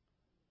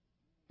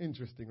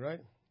 Interesting, right?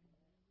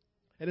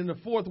 And in the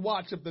fourth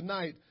watch of the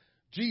night,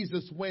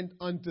 Jesus went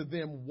unto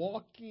them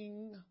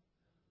walking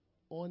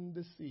on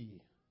the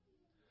sea.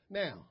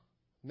 Now,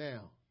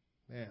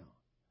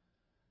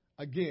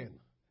 again,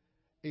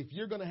 if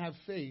you're going to have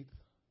faith,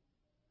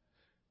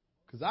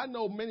 because I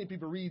know many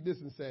people read this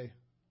and say,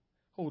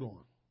 hold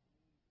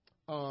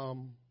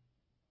on,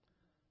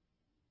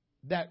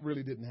 that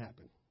really didn't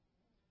happen.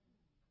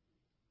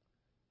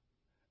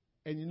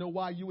 And you know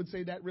why you would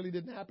say that really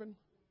didn't happen?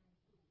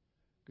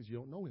 Because you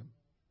don't know him.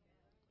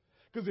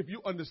 Because if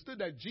you understood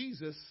that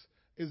Jesus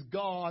is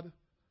God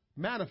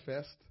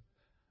manifest,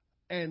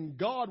 and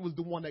God was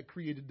the one that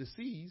created the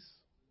seas,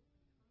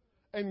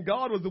 and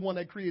God was the one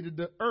that created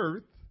the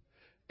earth,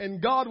 and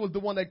God was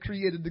the one that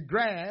created the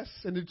grass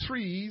and the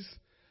trees,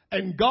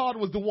 and God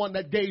was the one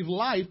that gave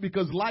life,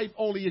 because life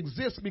only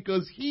exists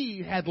because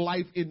he had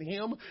life in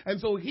him, and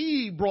so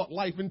he brought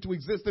life into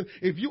existence.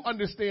 If you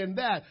understand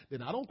that,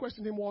 then I don't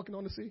question him walking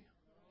on the sea.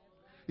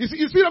 You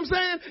see what I'm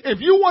saying? If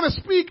you want to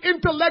speak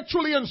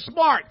intellectually and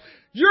smart,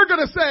 you're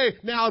going to say,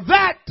 now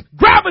that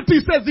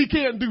gravity says he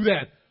can't do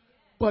that.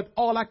 But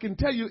all I can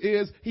tell you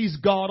is he's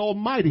God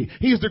Almighty.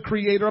 He's the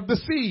creator of the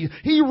sea.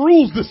 He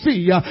rules the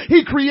sea.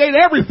 He created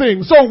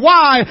everything. So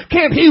why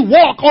can't he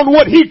walk on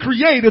what he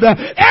created?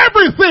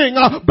 Everything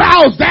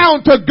bows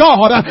down to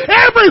God.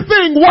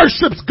 Everything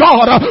worships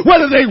God,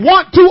 whether they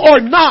want to or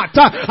not.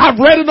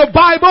 I've read in the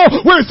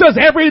Bible where it says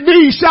every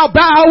knee shall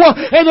bow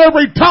and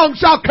every tongue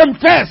shall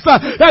confess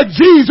that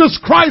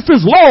Jesus Christ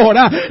is Lord.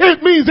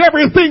 It means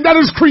everything that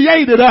is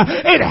created,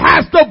 it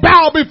has to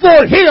bow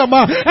before him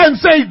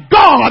and say,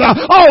 God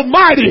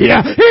Almighty,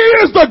 he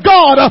is the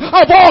God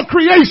of all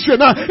creation.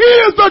 He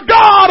is the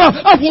God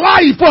of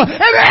life,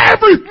 and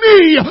every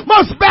knee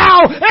must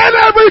bow and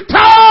every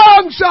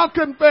tongue shall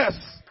confess.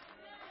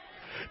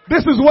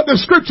 This is what the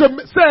scripture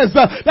says,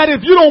 that if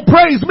you don't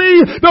praise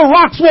me, the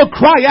rocks will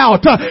cry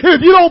out.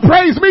 If you don't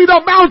praise me, the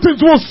mountains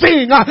will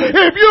sing.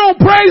 If you don't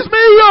praise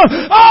me,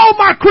 all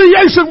my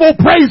creation will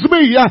praise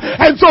me.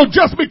 And so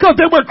just because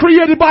they were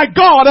created by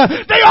God,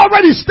 they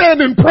already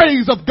stand in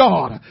praise of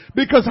God.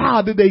 Because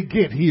how did they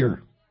get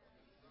here?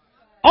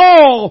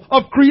 All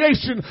of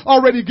creation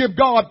already give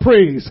God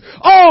praise.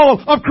 All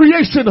of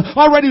creation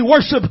already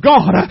worship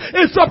God.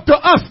 It's up to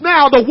us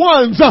now, the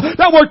ones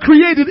that were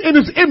created in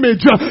his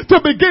image, to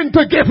begin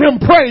to give him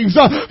praise,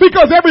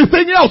 because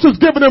everything else is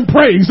giving him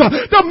praise.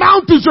 The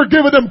mountains are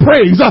giving him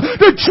praise.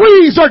 The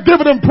trees are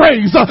giving him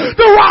praise.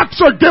 The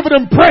rocks are giving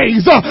him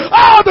praise.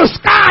 All the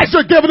skies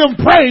are giving him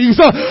praise.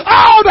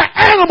 All the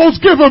animals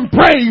give him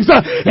praise.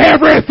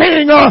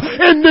 Everything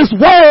in this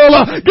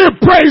world give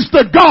praise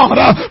to God,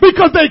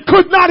 because they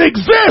could not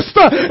exist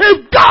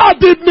if God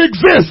didn't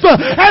exist.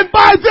 And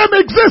by them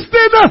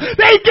existing,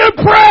 they give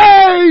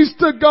praise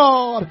to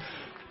God.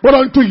 But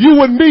unto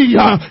you and me,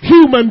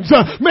 humans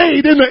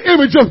made in the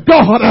image of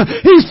God,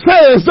 he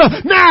says,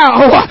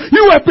 now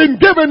you have been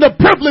given the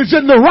privilege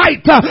and the right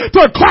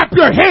to clap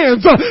your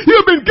hands.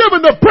 You've been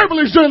given the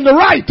privilege and the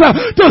right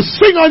to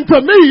sing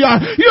unto me.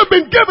 You've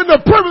been given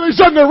the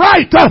privilege and the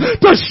right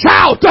to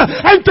shout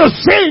and to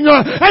sing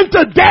and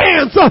to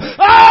dance.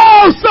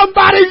 Oh,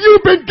 somebody,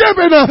 you've been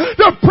given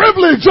the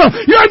privilege.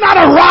 You're not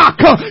a rock.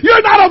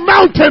 You're not a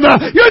mountain.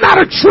 You're not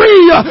a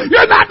tree.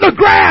 You're not the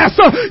grass.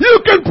 You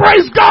can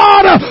praise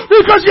God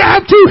because you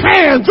have two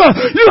hands,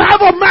 you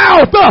have a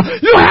mouth,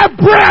 you have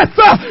breath,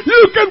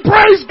 you can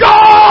praise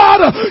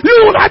God. You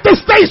don't have to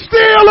stay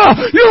still,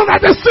 you don't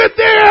have to sit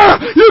there,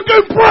 you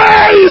can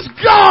praise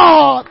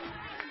God.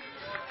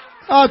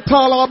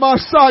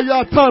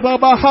 Atalamasaya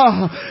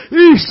tarabaha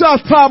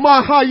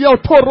ishatamaha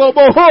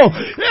yotoroboho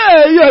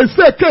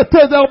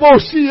sekete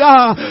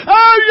damoshia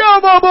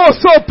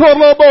ayamamoso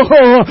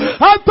toroboho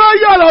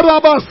atayala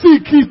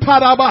rabasiki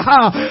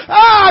tarabaha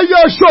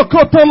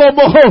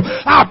ayashokotolomoho.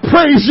 I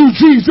praise you,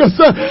 Jesus.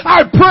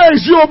 I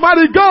praise you,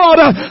 Almighty God.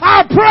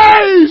 I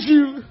praise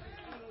you.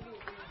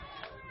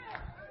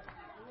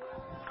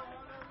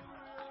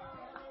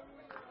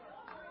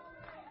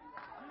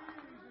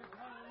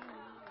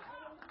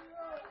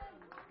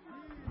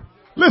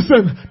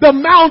 Listen, the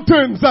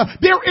mountains,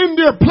 they're in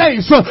their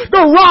place.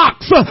 The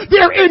rocks,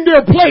 they're in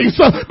their place.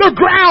 The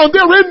ground,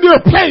 they're in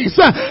their place.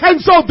 And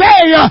so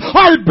they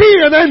are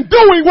being and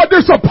doing what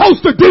they're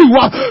supposed to do.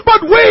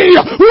 But we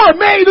who are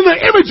made in the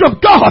image of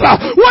God,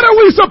 what are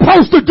we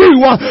supposed to do?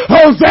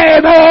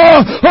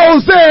 Hosanna,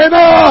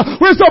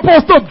 Hosanna. We're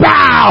supposed to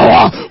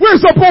bow.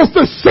 We're supposed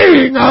to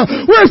sing.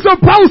 We're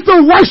supposed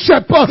to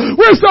worship.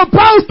 We're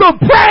supposed to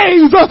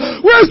praise.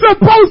 We're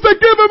supposed to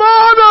give him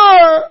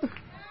honor.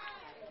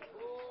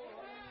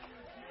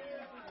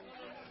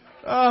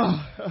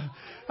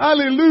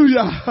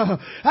 Hallelujah.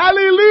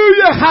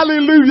 Hallelujah.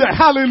 Hallelujah.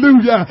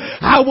 Hallelujah.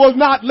 I will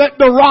not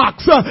let the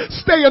rocks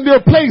stay in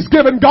their place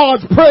giving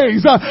God's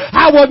praise.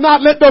 I will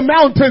not let the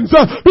mountains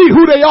be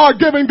who they are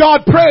giving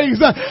God praise.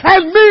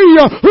 And me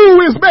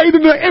who is made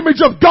in the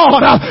image of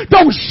God,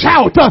 don't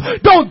shout,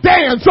 don't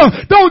dance,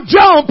 don't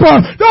jump,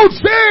 don't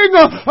sing.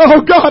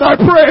 Oh God, I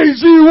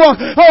praise you.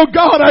 Oh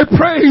God, I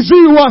praise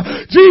you.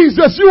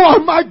 Jesus, you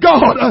are my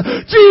God.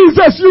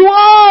 Jesus, you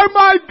are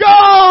my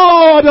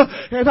God.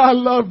 And I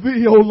love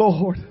thee, oh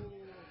Lord.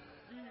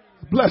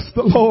 Bless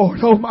the Lord,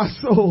 oh my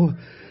soul.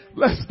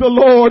 Bless the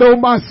Lord, oh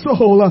my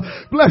soul.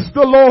 Bless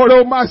the Lord,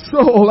 oh my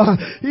soul.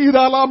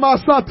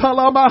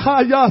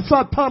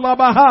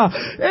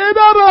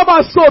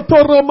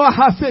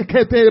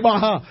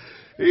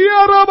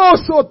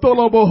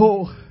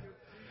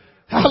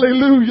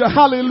 Hallelujah,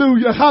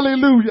 hallelujah,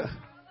 hallelujah.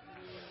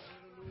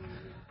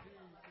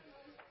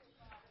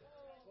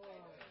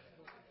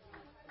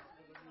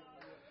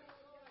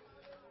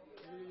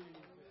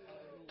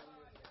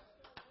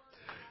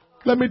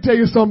 Let me tell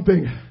you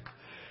something.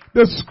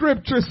 The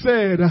scripture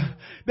said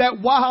that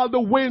while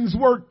the winds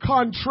were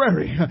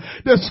contrary,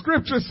 the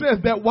scripture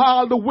says that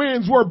while the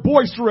winds were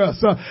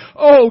boisterous,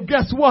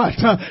 guess what?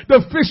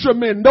 The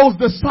fishermen, those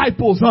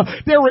disciples,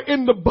 they were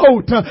in the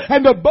boat,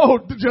 and the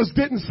boat just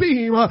didn't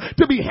seem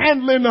to be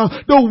handling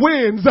the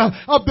winds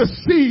of the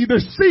sea. The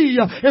sea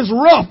is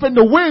rough and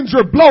the winds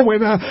are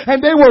blowing,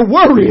 and they were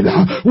worried,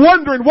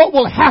 wondering what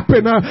will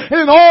happen.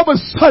 And all of a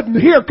sudden,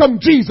 here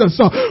comes Jesus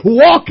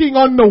walking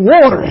on the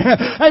water,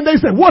 and they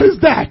said, "What is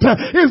that?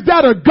 Is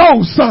that a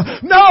ghost?"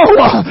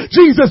 No.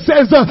 Jesus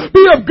says,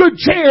 "Be of good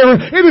cheer.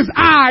 It is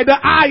I, the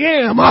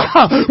I am.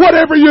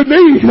 Whatever you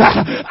need,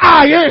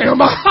 I am."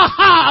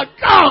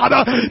 God,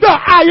 the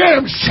I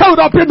am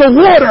showed up in the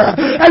water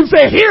and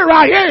said, "Here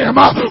I am.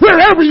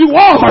 Wherever you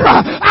are,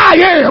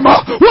 I am.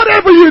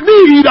 Whatever you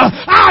need,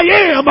 I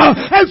am."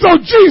 And so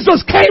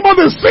Jesus came on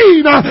the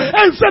scene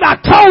and said,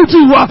 "I told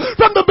you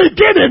from the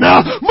beginning,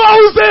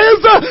 Moses,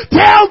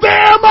 tell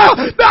them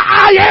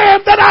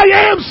that I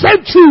am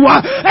sent you,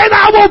 and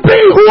I will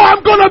be who I'm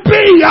going to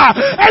be."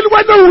 And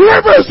when the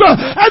rivers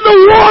and the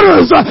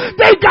waters,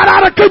 they got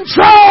out of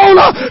control,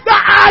 the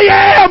I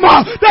am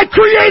that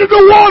created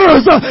the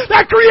waters,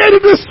 that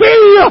created the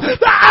sea,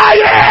 the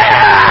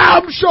I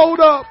am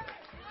showed up.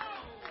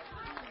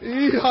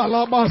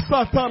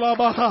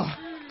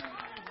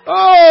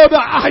 Oh, the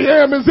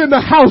I am is in the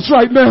house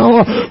right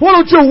now.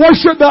 Why don't you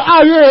worship the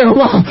I am?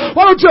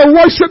 Why don't you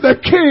worship the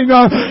King?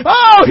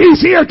 Oh, he's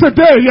here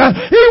today.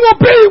 He will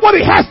be what he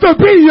has to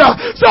be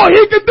so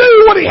he can do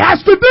what he has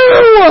to do.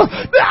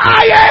 The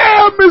I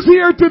am is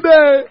here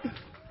today.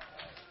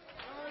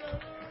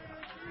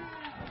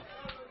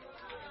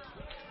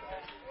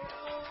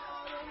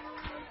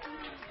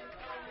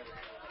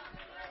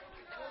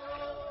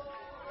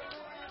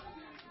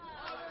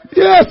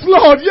 Yes,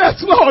 Lord.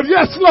 Yes, Lord.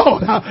 Yes,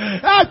 Lord.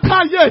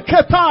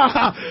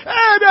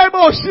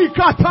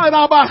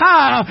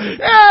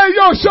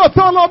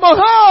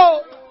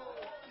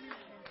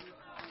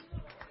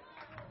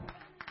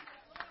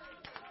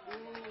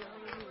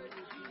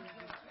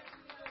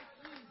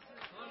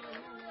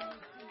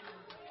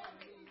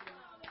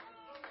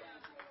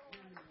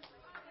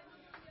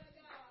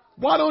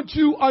 Why don't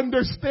you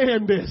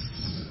understand this?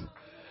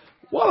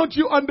 Why don't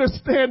you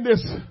understand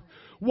this,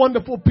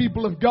 wonderful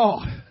people of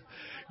God?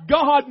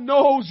 God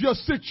knows your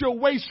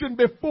situation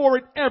before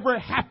it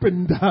ever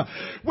happened.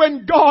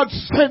 When God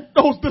sent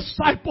those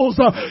disciples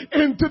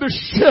into the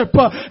ship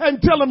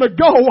and tell them to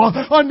go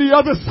on the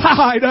other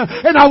side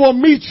and I will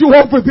meet you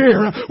over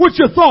there. What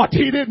you thought?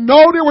 He didn't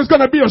know there was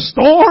going to be a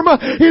storm.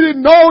 He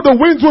didn't know the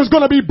winds was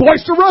going to be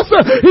boisterous.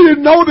 He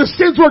didn't know the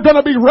seas were going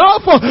to be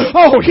rough.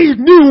 Oh, he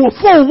knew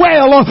full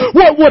well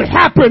what would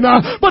happen,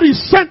 but he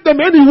sent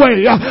them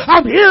anyway.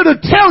 I'm here to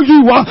tell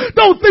you,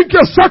 don't think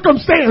your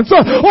circumstance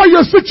or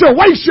your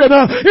situation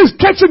is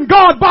catching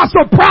God by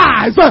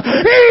surprise.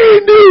 He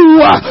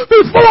knew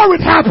before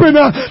it happened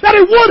that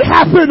it would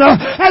happen.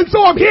 And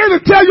so I'm here to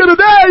tell you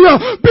today,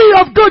 be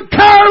of good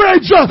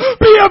courage.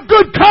 Be of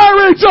good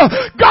courage.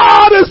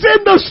 God is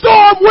in the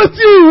storm with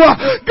you.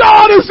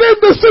 God is in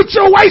the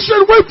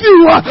situation with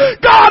you.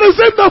 God is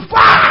in the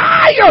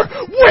fire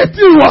with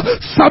you.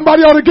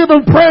 Somebody ought to give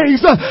him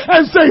praise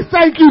and say,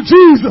 "Thank you,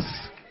 Jesus."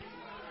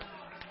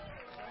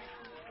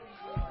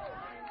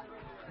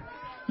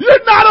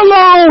 You're not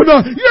alone.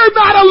 You're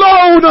not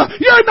alone.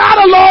 You're not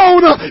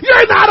alone.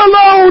 You're not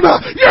alone.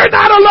 You're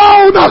not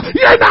alone.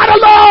 You're not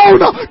alone.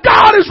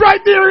 God is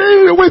right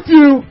there with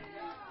you.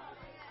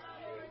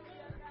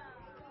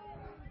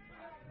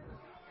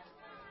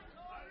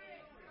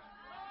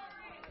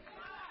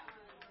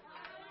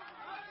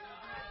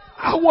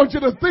 I want you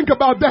to think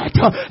about that.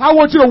 I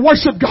want you to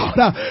worship God.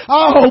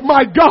 Oh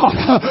my God.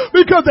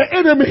 Because the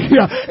enemy,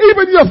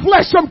 even your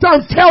flesh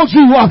sometimes tells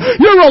you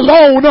you're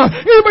alone.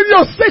 Even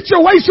your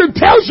situation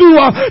tells you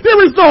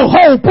there is no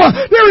hope.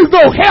 There is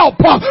no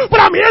help. But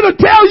I'm here to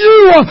tell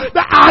you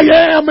the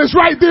I am is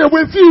right there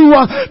with you.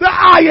 The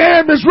I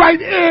am is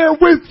right here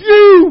with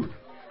you.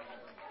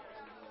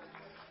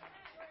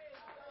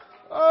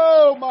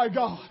 Oh my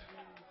God.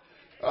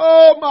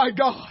 Oh my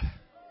God.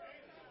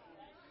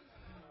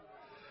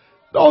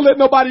 Don't let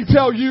nobody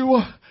tell you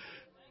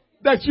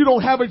that you don't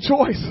have a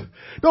choice.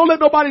 Don't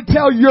let nobody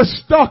tell you you're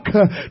stuck.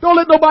 Don't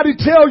let nobody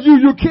tell you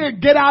you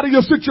can't get out of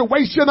your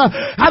situation.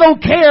 I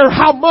don't care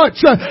how much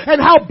and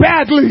how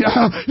badly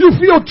you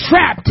feel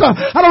trapped.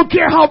 I don't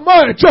care how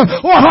much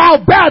or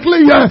how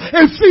badly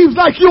it seems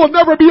like you'll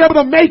never be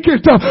able to make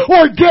it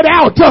or get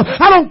out.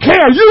 I don't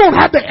care. You don't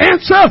have the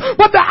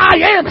answer, but the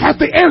I am has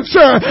the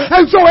answer.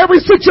 And so every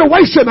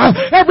situation,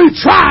 every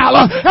trial,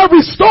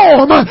 every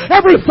storm,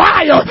 every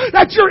fire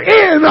that you're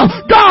in,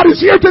 God is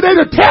here today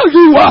to tell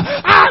you,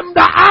 I'm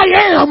the I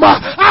am.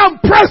 I'm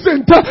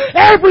present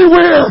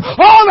everywhere,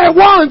 all at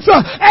once,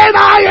 and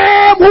I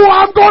am who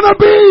I'm going to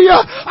be.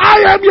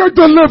 I am your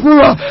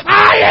deliverer.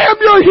 I am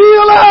your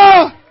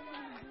healer.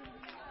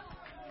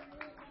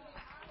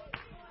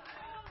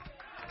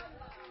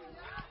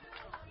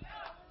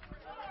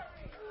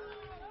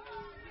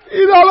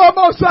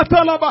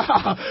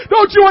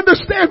 Don't you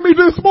understand me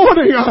this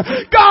morning?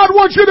 God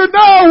wants you to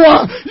know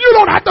you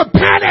don't have to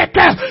panic.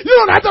 You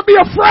don't have to be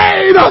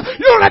afraid.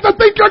 You don't have to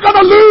think you're going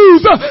to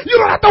lose. You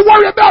don't have to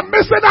worry about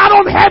missing out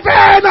on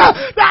heaven.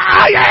 The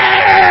I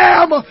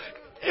am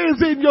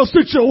is in your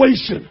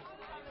situation.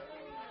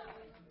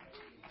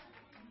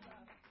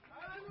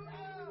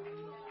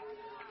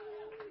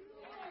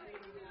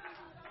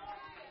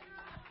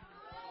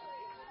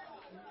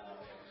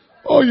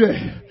 Oh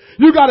yeah.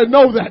 You got to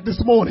know that this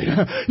morning.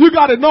 You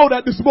got to know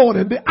that this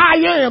morning. The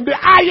I am,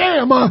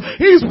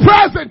 He's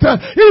present.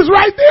 He's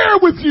right there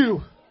with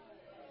you.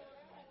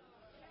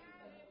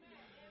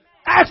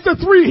 Ask the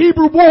 3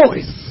 Hebrew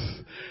boys.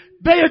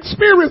 They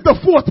experienced the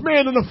 4th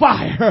man in the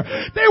fire.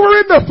 They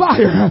were in the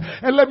fire.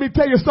 And let me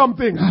tell you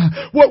something.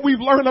 What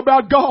we've learned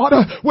about God,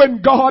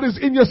 when God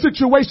is in your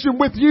situation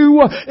with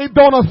you, it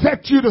don't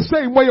affect you the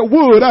same way it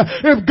would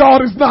if God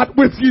is not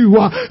with you.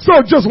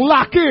 So just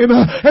lock in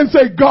and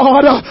say,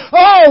 God,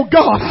 oh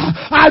God,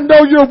 I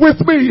know you're with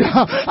me.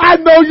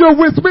 I know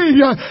you're with me.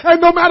 And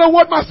no matter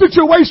what my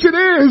situation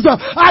is,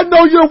 I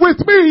know you're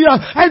with me.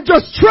 And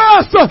just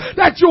trust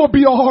that you'll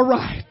be all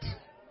right.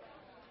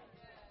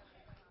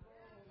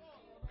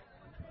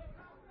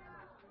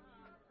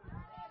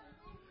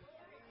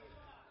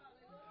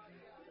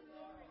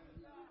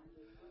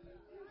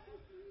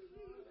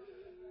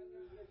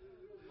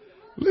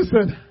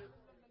 Listen,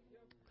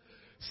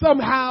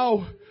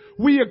 somehow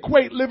we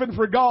equate living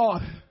for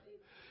God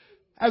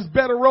as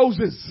bed of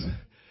roses,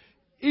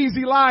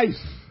 easy life.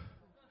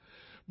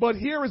 But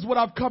here is what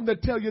I've come to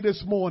tell you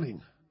this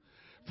morning.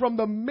 From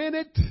the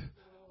minute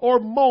or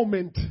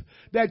moment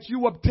that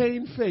you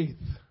obtain faith,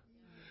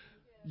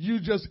 you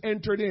just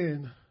entered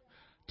in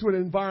to an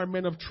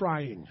environment of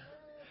trying.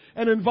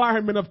 An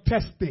environment of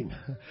testing.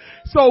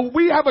 So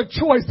we have a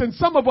choice, and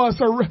some of us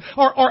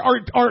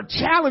are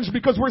challenged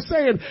because we're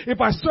saying,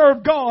 if I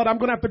serve God, I'm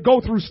going to have to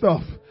go through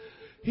stuff.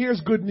 Here's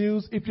good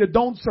news. If you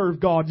don't serve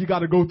God, you got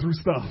to go through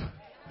stuff.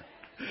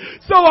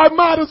 So I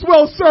might as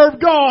well serve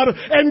God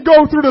and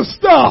go through the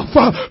stuff,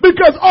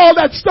 because all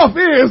that stuff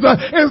is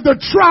the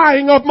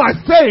trying of my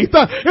faith,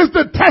 is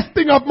the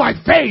testing of my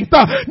faith.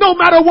 No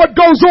matter what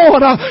goes on,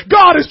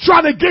 God is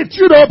trying to get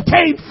you to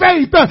obtain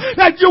faith,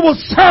 that you will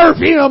serve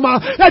Him,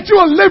 that you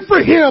will live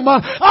for Him.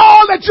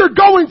 All that you're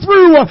going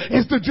through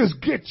is to just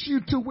get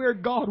you to where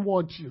God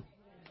wants you.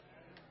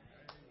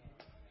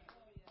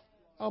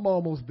 I'm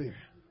almost there.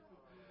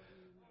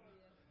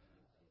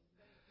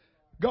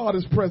 God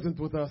is present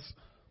with us.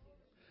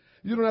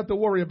 You don't have to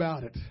worry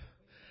about it.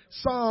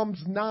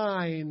 Psalms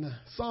 9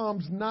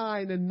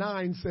 and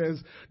 9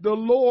 says, the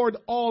Lord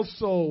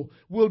also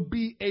will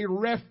be a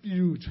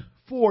refuge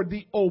for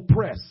the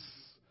oppressed.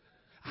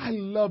 I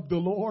love the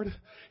Lord.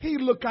 He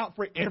look out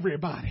for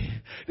everybody.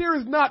 There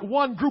is not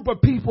one group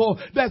of people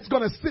that's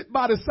going to sit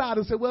by the side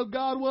and say, well,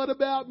 God, what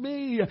about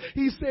me?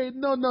 He said,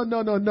 no.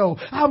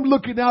 I'm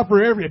looking out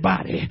for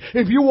everybody.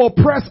 If you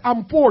oppress,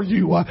 I'm for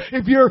you.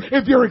 If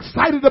you're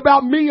excited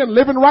about me and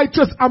living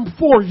righteous, I'm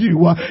for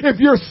you.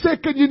 If you're sick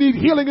and you need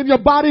healing in your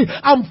body,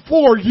 I'm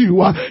for you.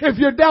 If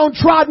you're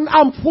downtrodden,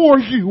 I'm for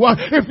you.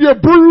 If you're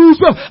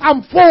bruised,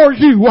 I'm for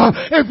you.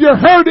 If you're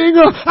hurting,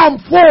 I'm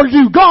for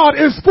you. God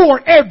is for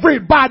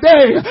everybody.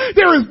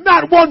 There is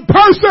not one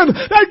person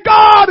that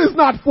God is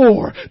not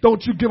for.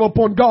 Don't you give up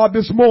on God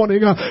this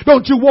morning.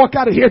 Don't you walk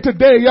out of here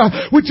today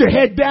with your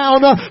head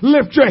down,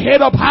 lift your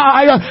head up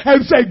high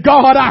and say,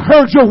 God, I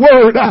heard your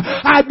word.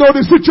 I know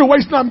the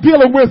situation I'm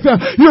dealing with.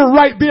 You're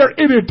right there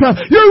in it.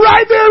 You're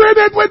right there in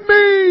it with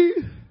me.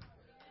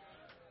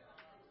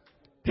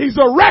 He's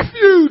a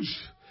refuge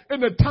in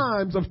the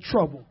times of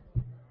trouble.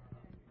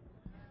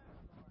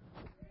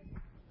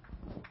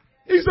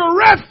 He's a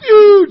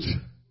refuge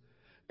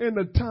in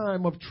the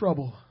time of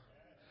trouble.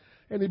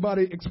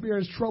 Anybody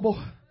experience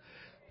trouble?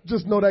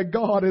 Just know that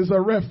God is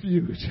a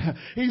refuge.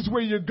 He's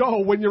where you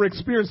go when you're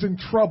experiencing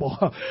trouble.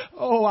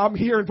 Oh, I'm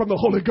hearing from the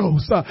Holy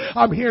Ghost.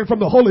 I'm hearing from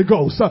the Holy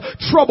Ghost.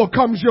 Trouble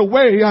comes your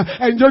way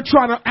and you're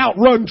trying to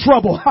outrun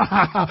trouble.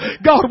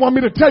 God want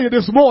me to tell you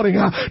this morning,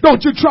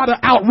 don't you try to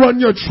outrun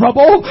your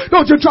trouble.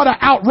 Don't you try to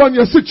outrun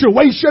your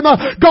situation.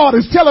 God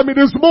is telling me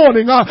this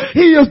morning,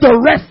 He is the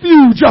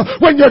refuge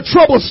when your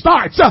trouble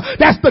starts.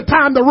 That's the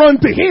time to run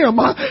to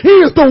Him.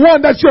 He is the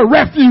one that's your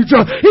refuge.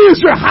 He is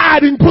your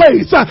hiding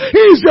place.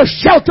 He is your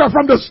shelter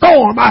from the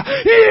storm.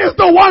 He is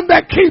the one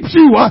that keeps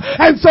you.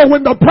 And so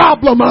when the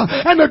problem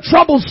and the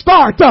trouble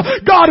start,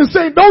 God is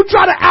saying, don't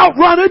try to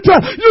outrun it.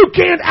 You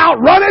can't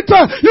outrun it.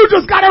 You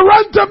just got to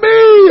run to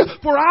me,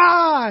 for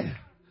I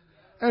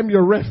am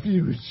your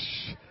refuge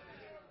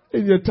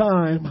in your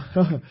time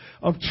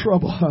of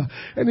trouble.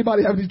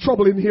 Anybody have any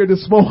trouble in here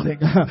this morning?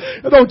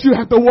 Don't you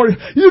have to worry.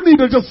 You need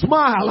to just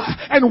smile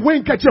and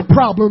wink at your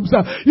problems.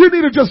 You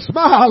need to just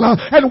smile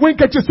and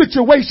wink at your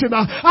situation.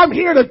 I'm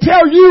here to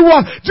tell you,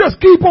 just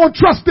keep on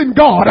trusting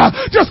God.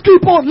 Just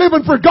keep on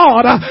living for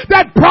God.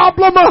 That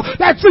problem,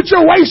 that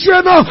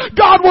situation,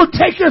 God will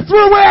take you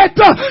through it.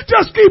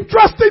 Just keep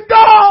trusting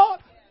God.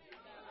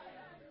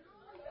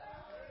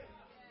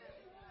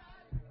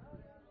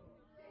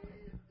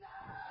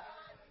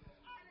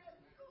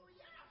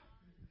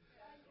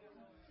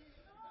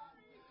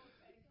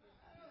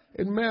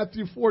 In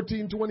Matthew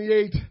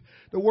 14:28,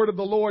 the word of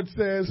the Lord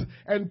says,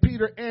 and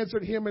Peter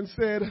answered him and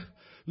said,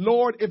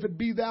 Lord, if it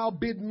be thou,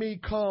 bid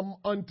me come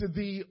unto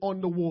thee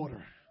on the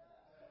water.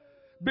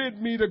 Bid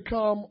me to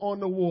come on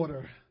the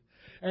water.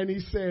 And he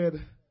said,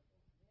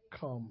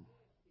 come.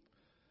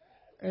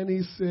 And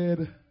he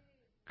said,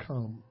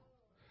 come.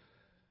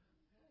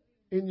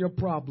 In your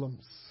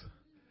problems,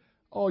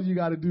 all you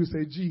got to do is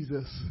say,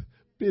 Jesus,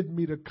 bid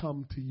me to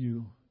come to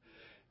you.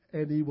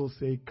 And he will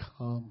say,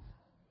 come.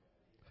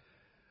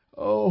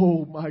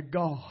 Oh my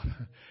God.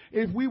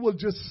 If we will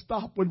just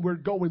stop when we're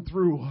going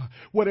through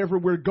whatever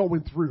we're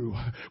going through,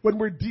 when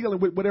we're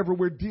dealing with whatever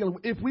we're dealing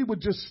with, if we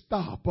would just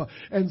stop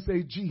and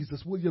say,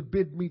 Jesus, will you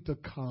bid me to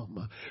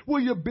come? Will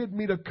you bid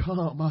me to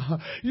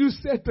come? You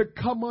said to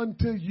come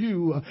unto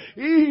you,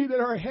 ye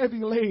that are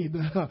heavy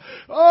laden,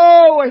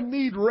 oh, and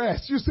need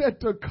rest. You said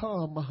to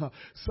come.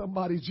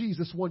 Somebody,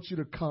 Jesus wants you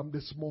to come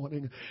this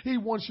morning. He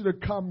wants you to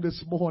come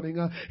this morning.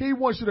 He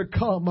wants you to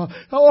come.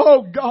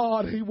 Oh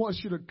God, He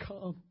wants you to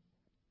come.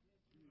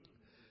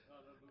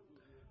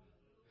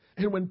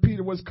 And when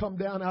Peter was come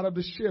down out of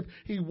the ship,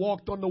 he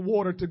walked on the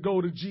water to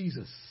go to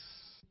Jesus.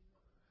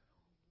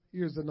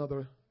 Here's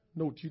another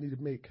note you need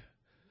to make.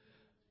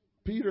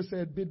 Peter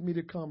said, bid me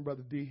to come,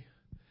 Brother D.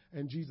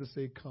 And Jesus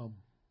said, come.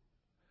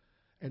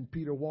 And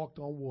Peter walked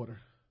on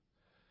water.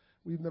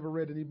 We've never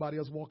read anybody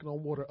else walking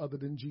on water other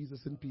than Jesus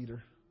and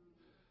Peter.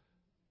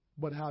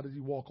 But how did he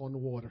walk on the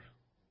water?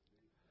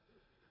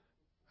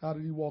 How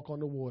did he walk on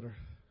the water?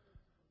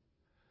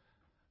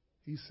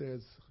 He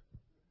says,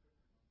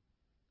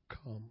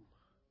 come.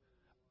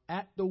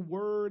 At the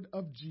word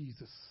of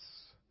Jesus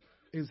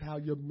is how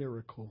your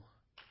miracle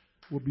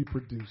will be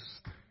produced.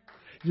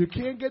 You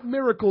can't get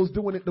miracles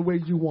doing it the way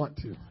you want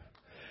to.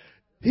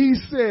 He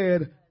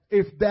said,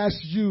 if that's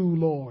you,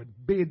 Lord,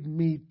 bid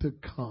me to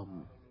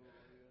come.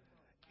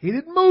 He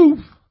didn't move.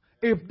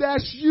 If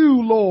that's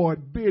you,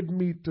 Lord, bid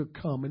me to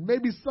come. And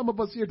maybe some of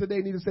us here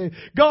today need to say,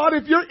 God,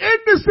 if you're in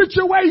this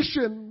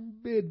situation,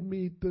 bid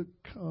me to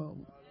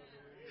come.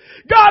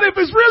 God, if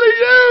it's really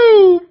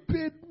you,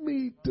 bid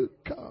me to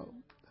come.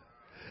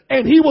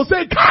 And He will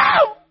say,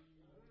 come!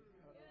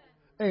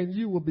 And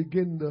you will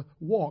begin to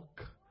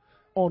walk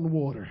on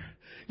water.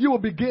 You will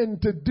begin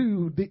to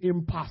do the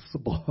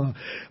impossible.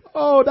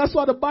 Oh, that's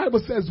why the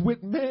Bible says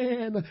with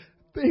man,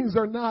 things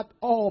are not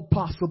all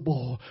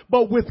possible,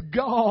 but with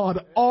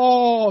God,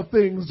 all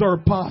things are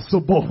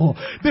possible.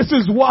 This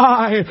is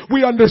why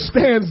we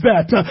understand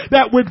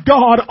that with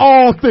God,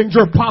 all things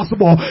are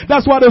possible.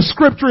 That's why the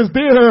scripture is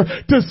there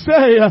to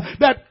say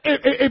that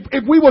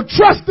if we will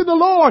trust in the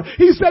Lord,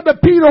 He said to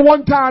Peter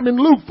one time in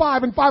Luke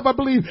 5:5, I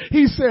believe,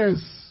 He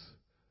says,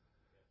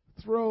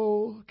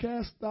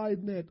 cast thy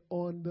net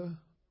on the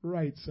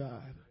right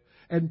side.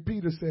 And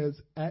Peter says,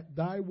 at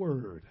thy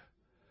word.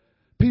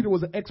 Peter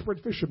was an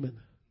expert fisherman.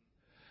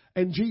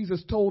 And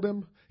Jesus told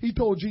him, he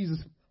told Jesus,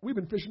 we've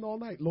been fishing all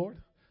night, Lord.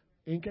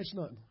 Ain't catch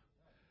nothing.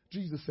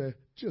 Jesus said,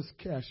 just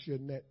cast your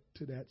net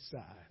to that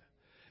side.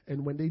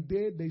 And when they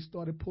did, they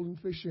started pulling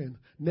fish in.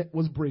 Net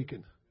was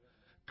breaking.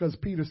 Because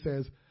Peter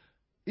says,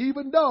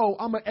 even though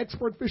I'm an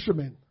expert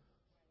fisherman,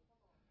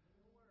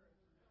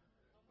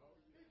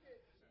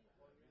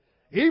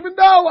 even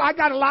though I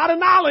got a lot of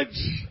knowledge,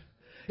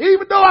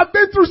 even though I've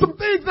been through some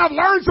things and I've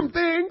learned some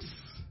things,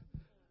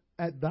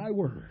 at thy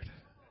word,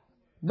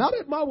 not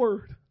at my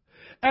word,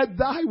 at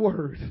thy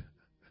word,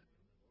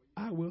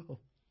 I will.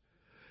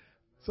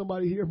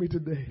 Somebody hear me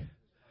today.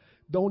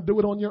 Don't do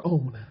it on your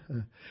own.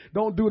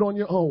 Don't do it on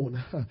your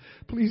own.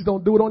 Please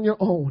don't do it on your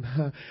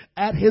own.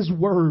 At His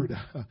word.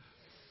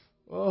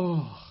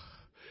 Oh,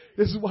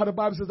 this is why the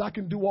Bible says I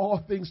can do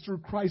all things through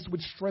Christ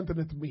which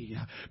strengtheneth me.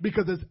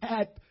 Because it's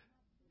at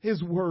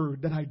His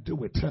word that I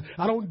do it.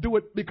 I don't do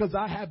it because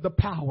I have the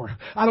power.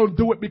 I don't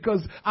do it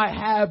because I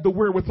have the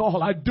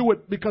wherewithal. I do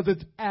it because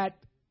it's at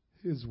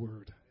His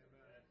word.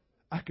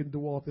 I can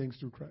do all things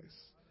through Christ,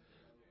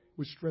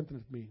 which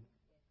strengtheneth me.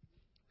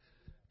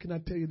 Can I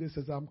tell you this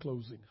as I'm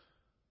closing?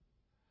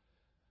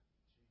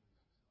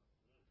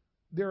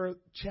 There are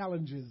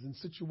challenges and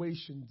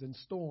situations and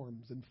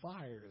storms and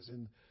fires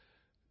and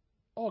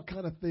all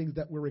kind of things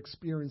that we're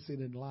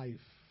experiencing in life.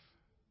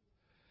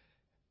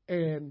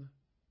 And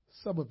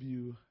some of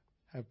you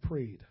have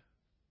prayed,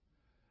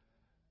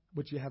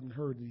 but you haven't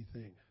heard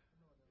anything.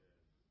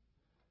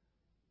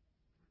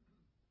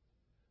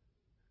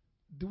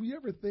 Do we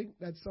ever think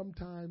that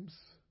sometimes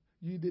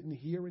you didn't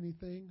hear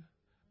anything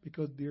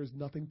because there's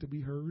nothing to be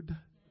heard?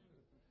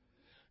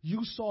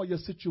 You saw your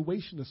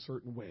situation a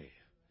certain way.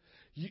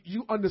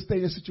 You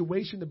understand your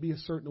situation to be a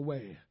certain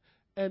way.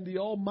 And the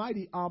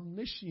almighty,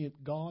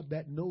 omniscient God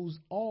that knows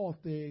all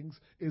things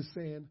is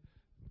saying,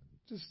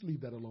 just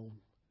leave that alone.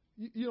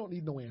 You don't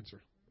need no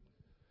answer.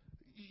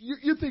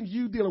 You think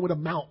you're dealing with a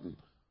mountain.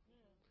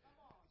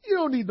 You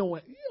don't need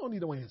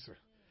no answer.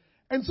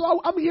 And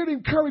so I'm here to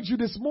encourage you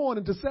this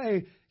morning to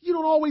say, you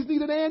don't always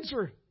need an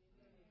answer.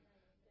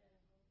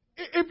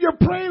 If you're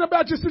praying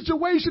about your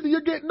situation and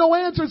you're getting no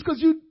answers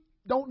because you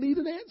don't need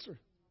an answer.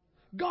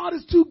 God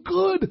is too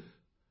good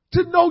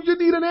to know you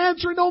need an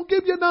answer and don't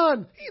give you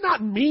none. He's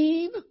not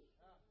mean.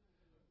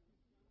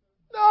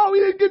 No, He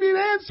didn't give you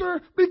an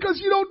answer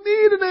because you don't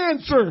need an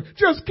answer.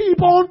 Just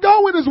keep on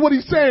going is what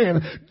He's saying.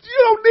 You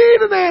don't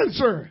need an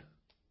answer.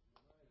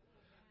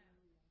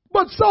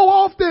 But so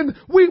often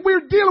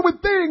we're dealing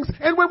with things,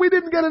 and when we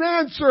didn't get an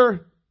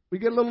answer, we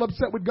get a little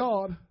upset with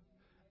God.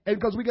 And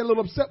because we get a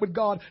little upset with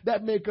God,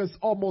 that makes us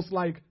almost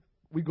like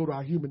we go to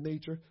our human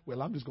nature.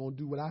 Well, I'm just going to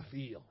do what I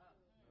feel.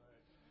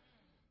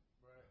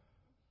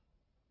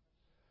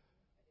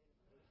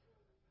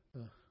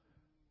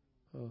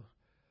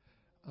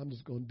 I'm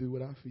just going to do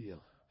what I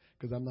feel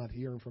because I'm not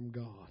hearing from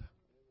God.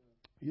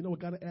 You know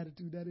what kind of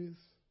attitude that is?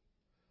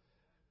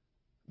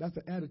 That's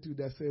the attitude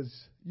that says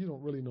you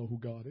don't really know who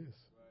God is.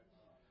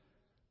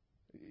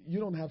 You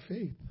don't have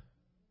faith.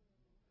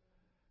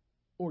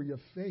 Or your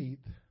faith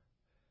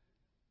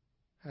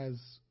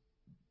has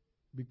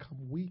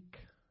become weak.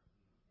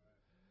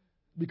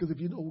 Because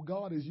if you know who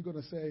God is, you're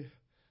going to say,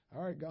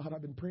 all right, God,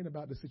 I've been praying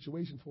about this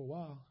situation for a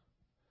while.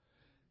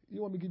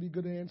 You want me to give you a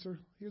good answer?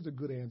 Here's a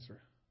good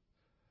answer.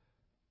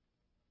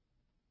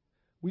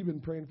 We've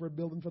been praying for a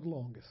building for the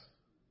longest.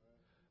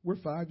 We're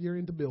 5 years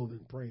into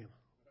building, praying.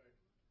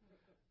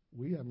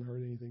 We haven't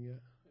heard anything yet.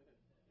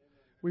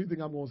 What do you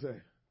think I'm going to say?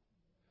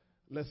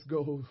 Let's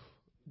go.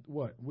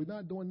 What? We're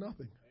not doing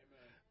nothing.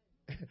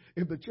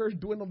 If the church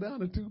dwindled down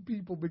to 2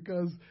 people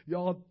because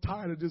y'all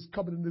tired of just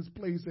coming in this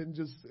place and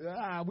just,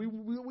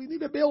 we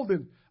need a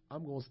building.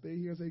 I'm going to stay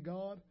here and say,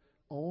 God,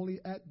 only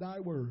at thy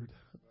word.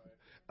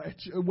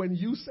 When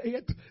you say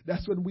it,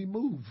 that's when we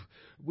move.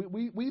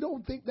 We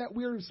don't think that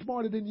we're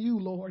smarter than you,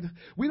 Lord.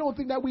 We don't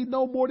think that we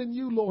know more than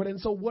you, Lord. And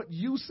so what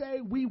you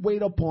say, we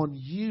wait upon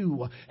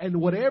you.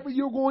 And whatever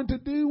you're going to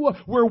do,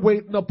 we're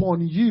waiting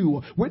upon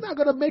you. We're not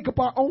going to make up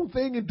our own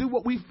thing and do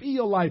what we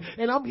feel like.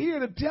 And I'm here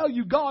to tell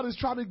you, God is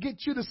trying to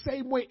get you the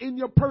same way in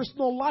your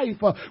personal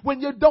life.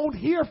 When you don't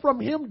hear from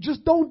Him,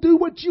 just don't do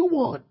what you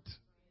want.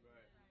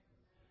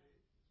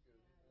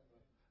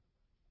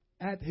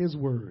 At His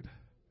word.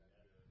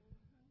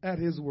 At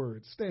His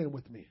word. Stand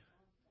with me.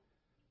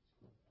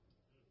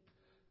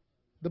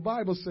 The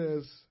Bible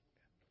says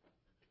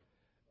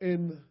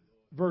in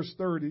verse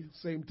 30,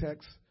 same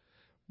text,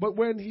 but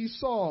when he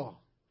saw,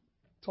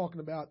 talking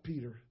about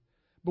Peter,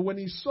 but when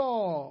he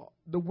saw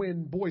the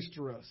wind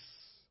boisterous,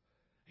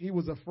 he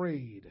was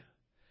afraid,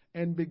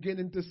 and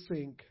beginning to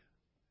sink,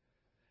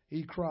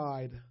 he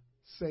cried,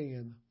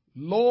 saying,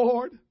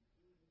 Lord,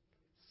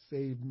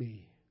 save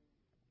me.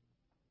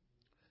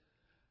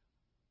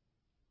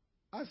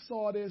 I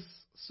saw this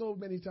so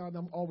many times.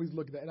 I'm always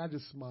looking at it, and I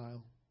just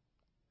smile.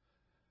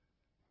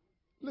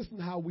 Listen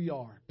how we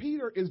are.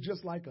 Peter is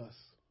just like us.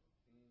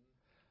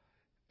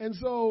 And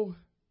so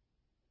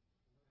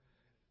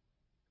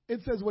it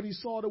says when he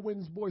saw the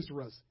winds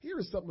boisterous. Here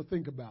is something to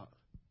think about.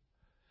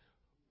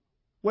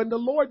 When the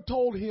Lord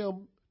told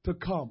him to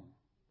come,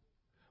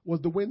 was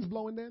the winds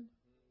blowing then?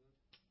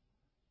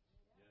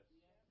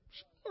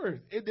 Sure.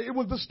 It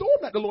was the storm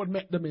that the Lord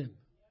met them in.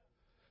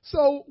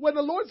 So when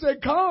the Lord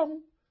said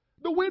come,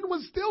 the wind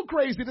was still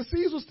crazy. The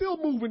seas were still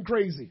moving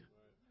crazy.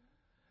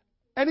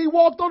 And he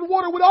walked on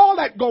water with all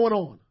that going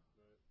on.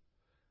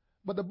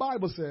 But the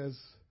Bible says,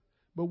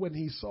 but when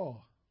he saw.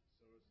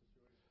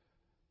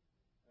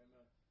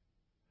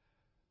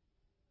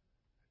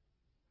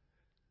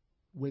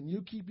 When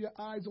you keep your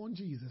eyes on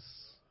Jesus,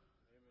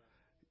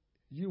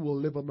 you will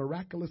live a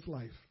miraculous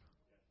life.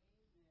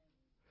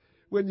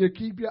 When you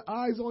keep your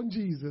eyes on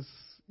Jesus,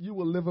 you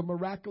will live a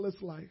miraculous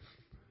life.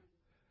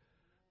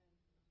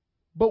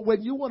 But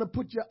when you want to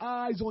put your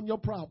eyes on your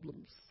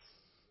problems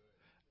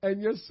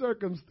and your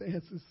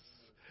circumstances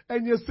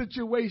and your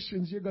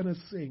situations, you're going to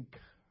sink.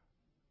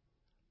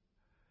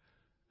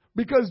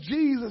 Because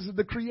Jesus is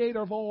the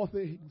creator of all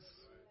things.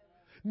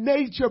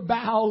 Nature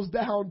bows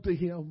down to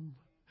him.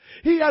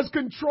 He has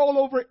control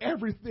over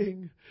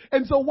everything.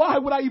 And so why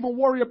would I even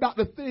worry about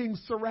the things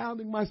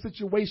surrounding my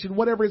situation,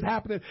 whatever is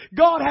happening?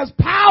 God has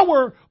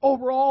power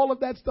over all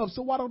of that stuff.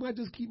 So why don't I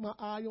just keep my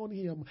eye on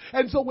him?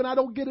 And so when I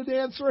don't get an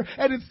answer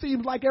and it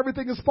seems like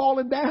everything is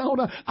falling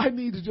down, I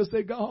need to just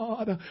say,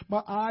 God,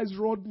 my eyes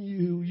are on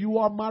you. You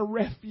are my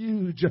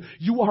refuge.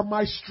 You are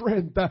my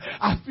strength.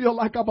 I feel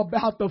like I'm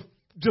about to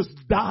just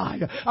die.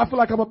 I feel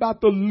like I'm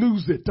about to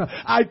lose it.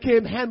 I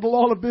can't handle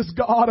all of this,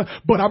 God,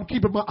 but I'm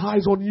keeping my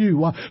eyes on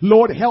you.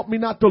 Lord, help me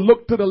not to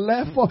look to the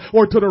left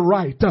or to the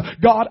right.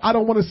 God, I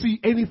don't want to see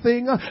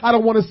anything. I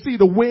don't want to see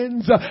the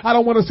winds. I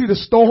don't want to see the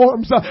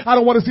storms. I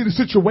don't want to see the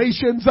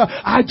situations.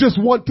 I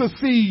just want to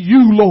see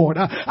you, Lord.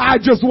 I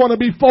just want to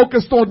be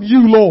focused on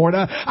you, Lord.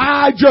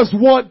 I just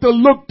want to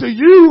look to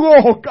you,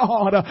 oh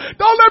God.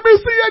 Don't let me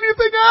see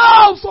anything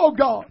else, oh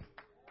God.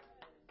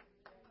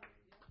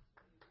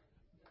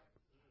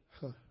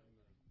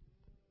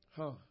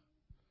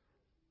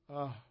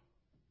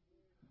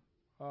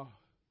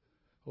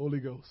 Holy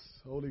Ghost,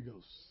 Holy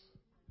Ghost,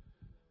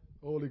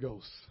 Holy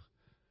Ghost.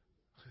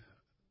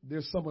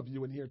 There's some of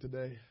you in here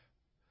today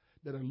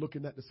that are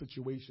looking at the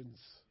situations,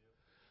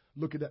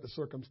 looking at the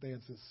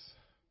circumstances.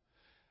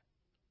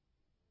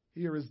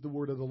 Here is the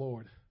word of the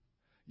Lord.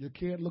 You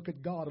can't look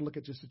at God and look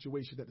at your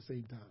situation at the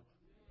same time.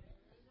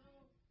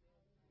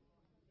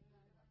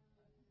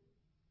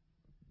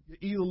 You're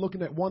either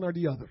looking at one or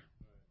the other.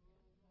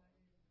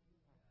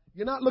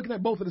 You're not looking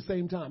at both at the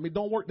same time. It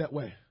don't work that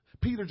way.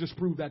 Peter just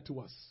proved that to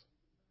us.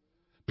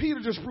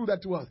 Peter just proved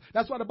that to us.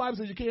 That's why the Bible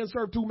says you can't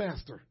serve two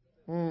masters.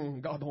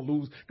 God don't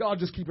lose. God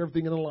just keep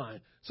everything in a line.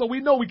 So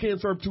we know we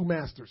can't serve two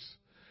masters.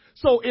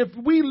 So if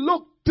we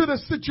look to the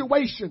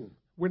situation,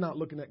 we're not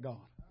looking at God.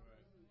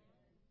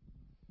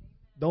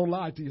 Don't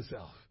lie to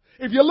yourself.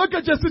 If you look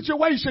at your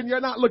situation,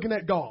 you're not looking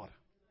at God.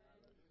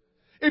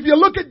 If you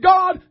look at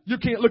God, you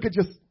can't look at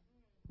your...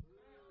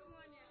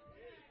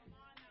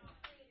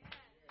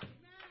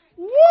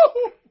 Woo!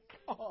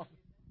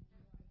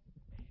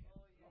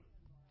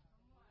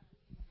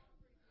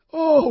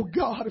 Oh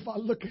God, if I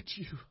look at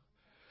you,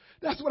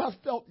 that's what I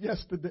felt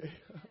yesterday.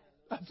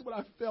 That's what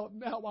I felt.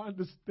 Now I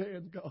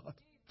understand, God.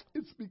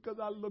 It's because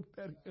I looked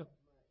at him.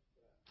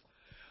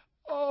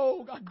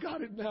 Oh, I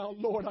got it now,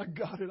 Lord. I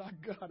got it. I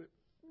got it.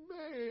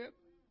 Man.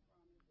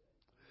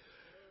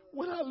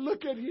 When I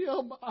look at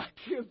him, I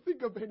can't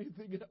think of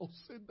anything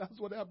else. And that's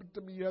what happened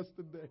to me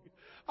yesterday.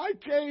 I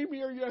came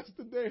here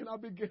yesterday and I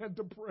began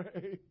to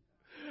pray.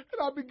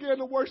 And I began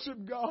to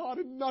worship God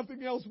and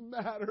nothing else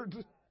mattered.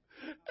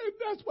 And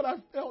that's what I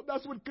felt.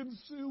 That's what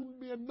consumed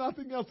me, and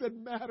nothing else had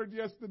mattered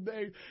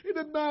yesterday. It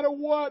didn't matter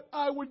what.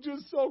 I was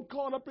just so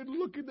caught up in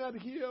looking at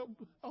him.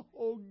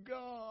 Oh,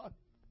 God.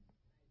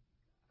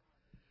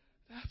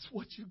 That's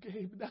what you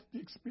gave me. That's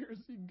the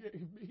experience he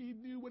gave me. He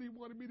knew what he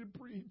wanted me to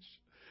preach.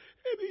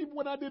 And even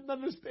when I didn't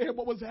understand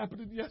what was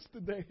happening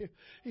yesterday,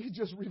 he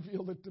just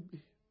revealed it to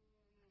me.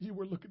 You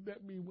were looking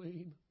at me,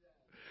 Wayne.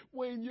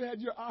 Wayne, you had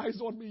your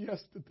eyes on me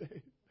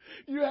yesterday.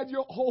 You had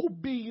your whole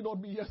being on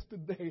me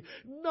yesterday.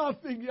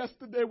 Nothing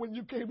yesterday when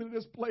you came into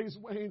this place,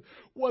 Wayne,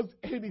 was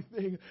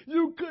anything.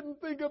 You couldn't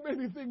think of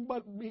anything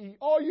but me.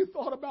 All you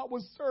thought about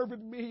was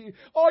serving me.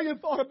 All you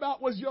thought about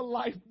was your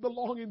life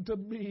belonging to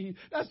me.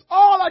 That's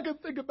all I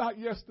could think about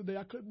yesterday.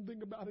 I couldn't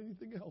think about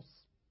anything else.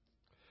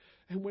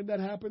 And when that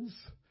happens,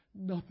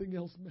 nothing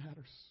else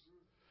matters.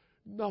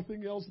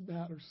 Nothing else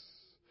matters.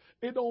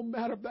 It don't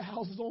matter if the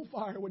house is on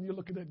fire when you're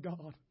looking at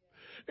God.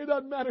 It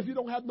doesn't matter if you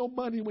don't have no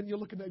money when you're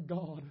looking at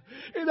God.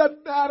 It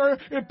doesn't matter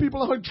if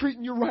people aren't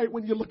treating you right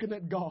when you're looking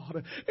at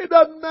God. It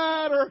doesn't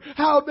matter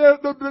how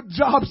the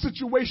job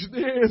situation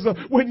is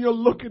when you're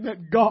looking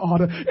at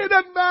God. It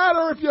doesn't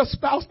matter if your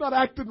spouse not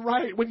acting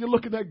right when you're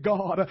looking at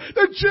God.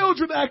 The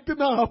children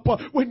acting up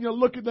when you're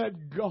looking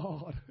at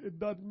God. It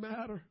doesn't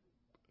matter.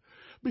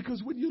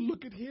 Because when you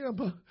look at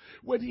him,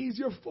 when he's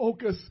your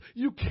focus,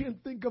 you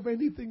can't think of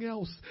anything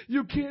else.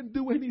 You can't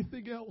do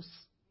anything else.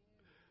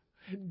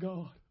 And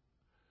God,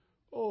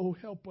 oh,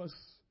 help us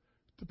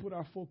to put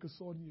our focus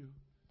on you.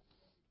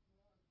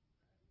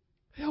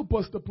 Help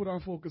us to put our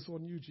focus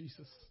on you,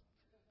 Jesus.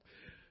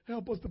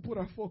 Help us to put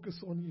our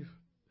focus on you.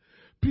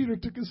 Peter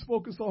took his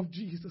focus off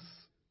Jesus.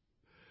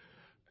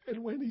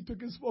 And when he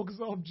took his focus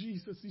off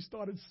Jesus, he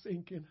started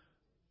sinking.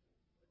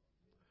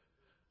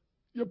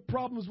 Your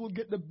problems will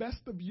get the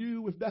best of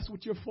you if that's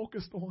what you're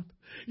focused on.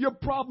 Your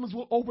problems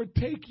will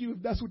overtake you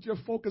if that's what you're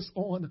focused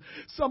on.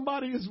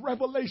 Somebody is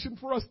revelation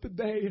for us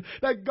today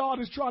that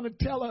God is trying to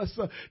tell us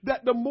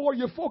that the more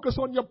you focus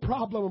on your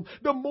problem,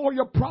 the more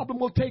your problem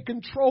will take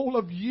control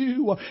of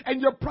you.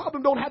 And your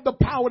problem don't have the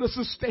power to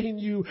sustain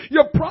you.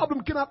 Your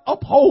problem cannot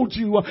uphold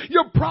you.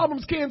 Your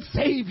problems can't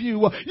save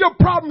you. Your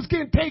problems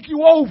can't take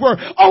you over.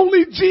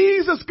 Only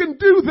Jesus can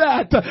do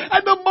that.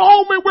 And the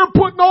moment we're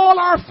putting all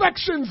our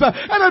affections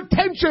and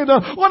attention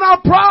on our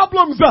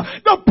problems,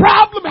 the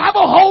problem have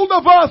a hold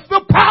of us.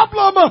 The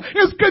problem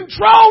is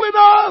controlling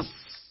us.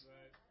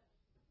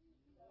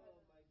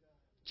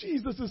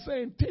 Jesus is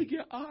saying, take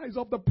your eyes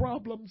off the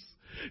problems.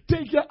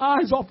 Take your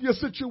eyes off your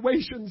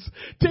situations.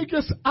 Take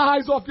your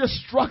eyes off your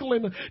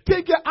struggling.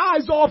 Take your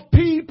eyes off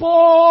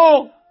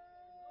people.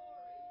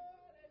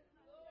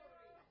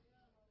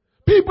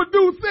 People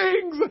do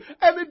things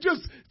and it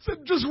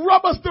just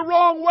rub us the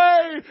wrong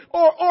way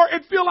or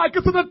it feel like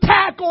it's an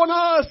attack on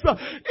us.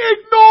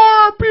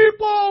 Ignore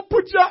people.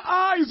 Put your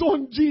eyes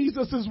on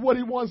Jesus is what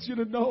he wants you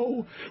to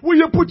know. Will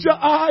you put your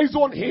eyes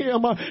on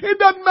him? It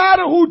doesn't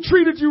matter who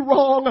treated you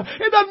wrong.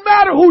 It doesn't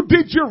matter who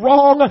did you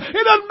wrong.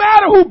 It doesn't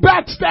matter who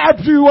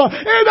backstabbed you.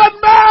 It doesn't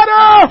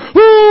matter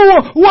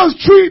who was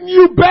treating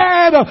you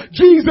bad.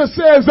 Jesus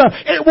says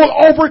it will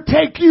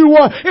overtake you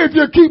if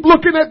you keep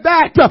looking at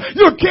that.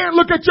 You can't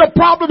look at your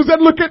problems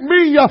and look at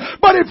me.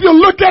 But if you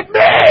look at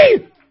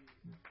me,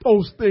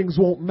 those things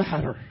won't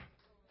matter.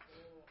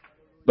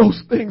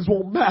 Those things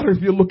won't matter if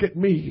you look at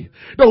me.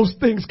 Those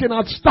things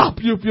cannot stop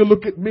you if you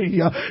look at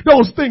me.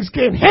 Those things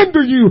can't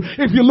hinder you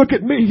if you look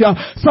at me.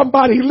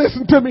 Somebody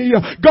listen to me.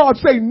 God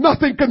say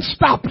nothing can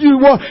stop you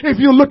if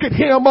you look at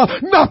him.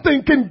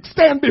 Nothing can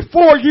stand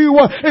before you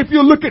if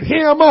you look at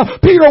him.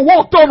 Peter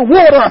walked on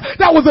water.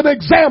 That was an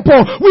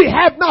example. We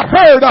have not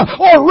heard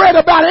or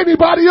read about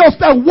anybody else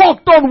that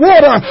walked on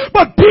water,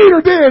 but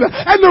Peter did.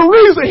 And the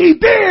reason he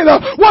did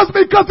was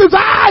because his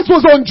eyes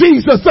was on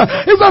Jesus.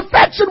 His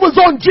affection was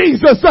on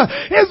Jesus.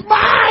 His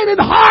mind and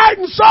heart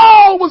and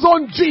soul was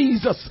on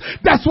Jesus.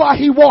 That's why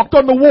he walked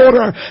on the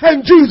water.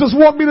 And Jesus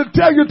wants me to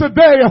tell you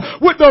today,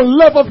 with the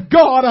love of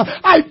God,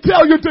 I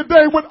tell you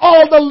today with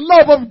all the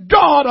love of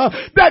God,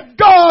 that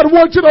God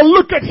wants you to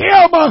look at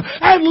him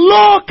and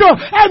look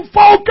and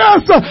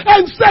focus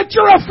and set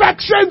your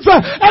affections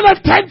and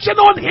attention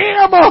on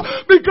him,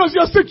 because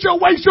your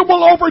situation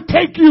will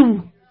overtake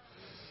you.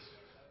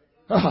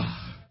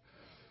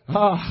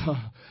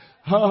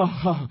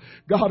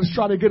 God is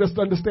trying to get us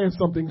to understand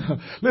something.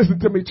 Listen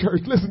to me,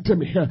 church. Listen to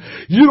me.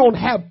 You don't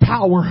have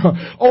power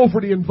over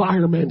the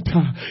environment.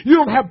 You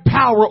don't have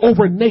power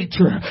over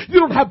nature. You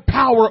don't have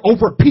power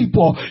over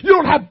people. You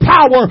don't have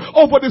power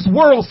over this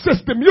world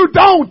system. You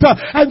don't.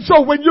 And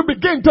so when you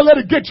begin to let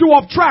it get you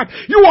off track,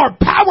 you are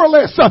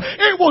powerless.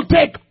 It will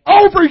take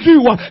over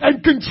you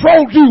and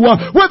control you.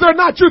 Whether or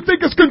not you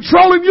think it's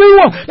controlling you,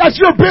 that's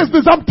your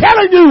business. I'm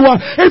telling you,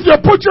 if you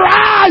put your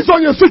eyes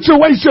on your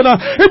situation,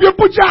 if you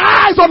put your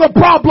eyes on the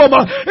problem,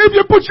 if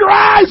you put your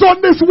eyes on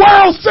this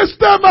world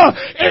system,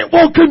 it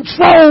will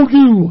control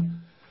you.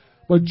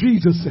 But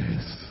Jesus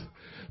says,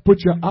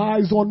 put your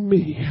eyes on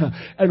me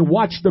and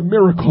watch the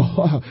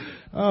miracle.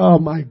 Oh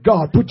my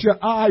God, put your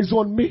eyes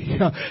on me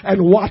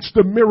and watch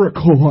the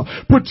miracle.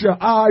 Put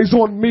your eyes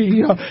on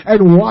me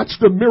and watch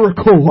the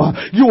miracle.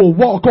 You will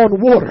walk on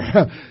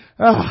water.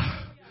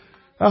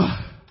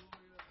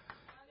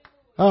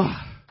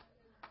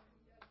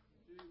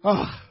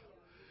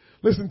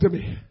 Listen to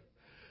me.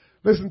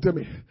 Listen to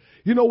me.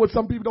 You know what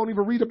some people don't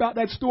even read about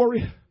that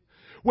story?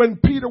 When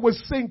Peter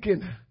was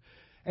sinking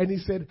and he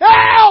said,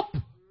 help!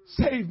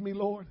 Save me,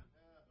 Lord.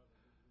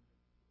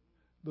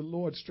 The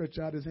Lord stretched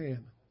out his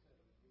hand.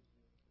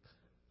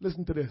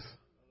 Listen to this.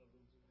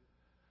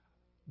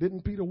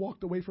 Didn't Peter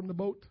walk away from the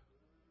boat?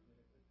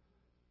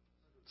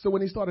 So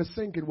when he started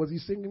sinking, was he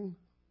sinking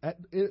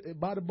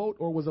by the boat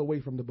or was away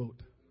from the boat?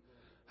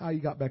 How he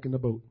got back in the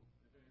boat?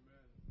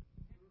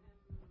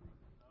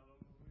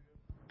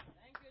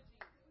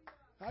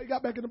 How he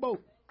got back in the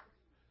boat?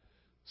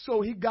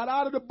 So he got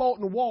out of the boat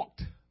and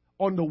walked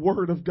on the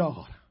word of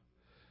God.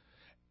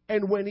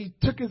 And when he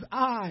took his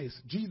eyes,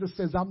 Jesus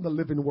says, I'm the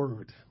living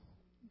word.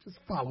 Just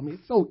follow me.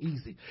 It's so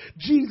easy.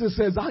 Jesus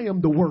says, I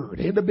am the Word.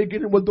 In the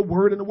beginning was the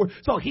Word and the Word.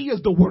 So he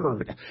is the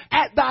Word.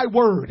 At thy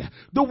word.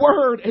 The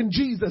Word and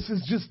Jesus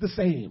is just the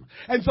same.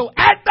 And so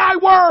at thy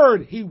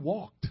word, he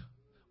walked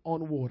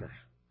on water.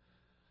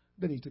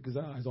 Then he took his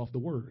eyes off the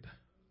Word.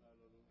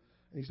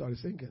 And he started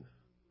sinking.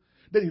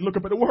 Then he looked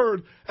up at the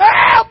Word.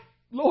 Help!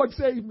 Lord,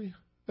 save me.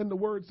 And the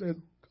Word said,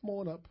 come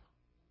on up.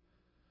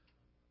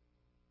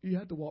 You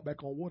had to walk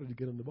back on water to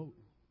get in the boat.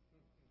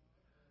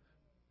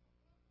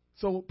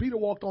 So Peter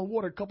walked on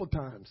water a couple of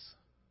times.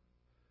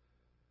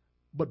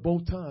 But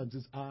both times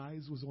his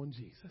eyes was on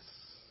Jesus.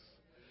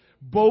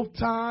 Both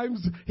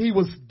times he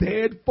was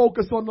dead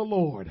focused on the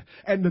Lord.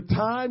 And the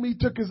time he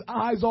took his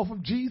eyes off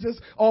of Jesus,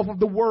 off of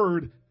the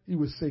Word, he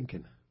was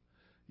sinking.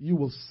 You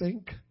will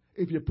sink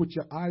if you put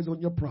your eyes on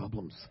your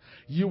problems.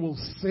 You will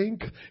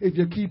sink if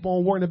you keep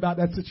on worrying about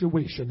that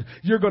situation.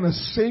 You're going to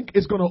sink.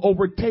 It's going to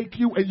overtake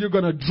you and you're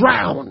going to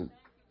drown.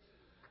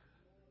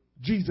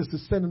 Jesus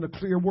is sending a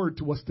clear word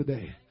to us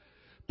today.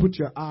 Put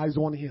your eyes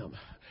on him.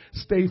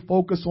 Stay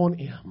focused on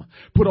him.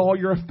 Put all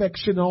your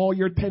affection, all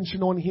your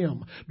attention on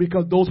him.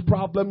 Because those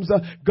problems,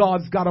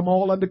 God's got them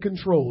all under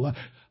control.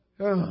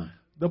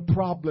 The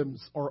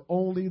problems are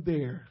only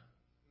there.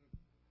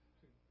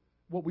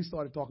 What we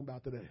started talking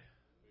about today.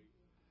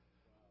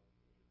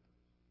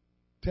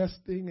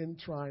 Testing and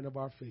trying of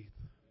our faith.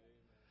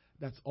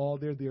 That's all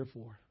they're there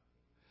for.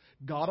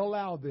 God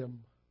allowed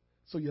them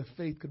so your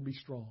faith can be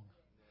strong.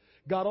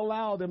 God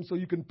allowed them so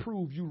you can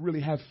prove you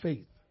really have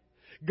faith.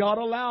 God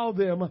allowed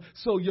them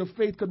so your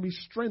faith could be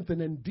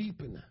strengthened and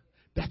deepened.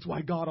 That's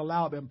why God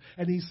allowed them.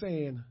 And he's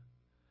saying,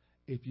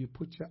 if you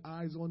put your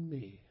eyes on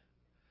me,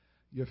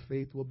 your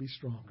faith will be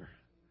stronger.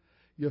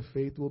 Your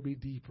faith will be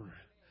deeper.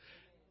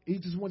 He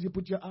just wants you to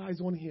put your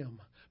eyes on him,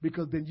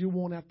 because then you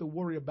won't have to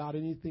worry about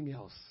anything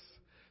else.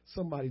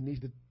 Somebody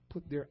needs to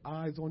put their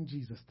eyes on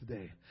Jesus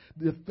today.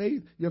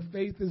 Your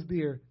faith is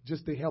there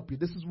just to help you.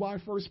 This is why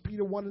 1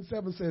 Peter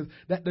 1:7 says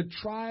that the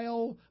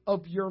trial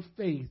of your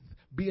faith,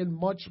 being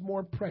much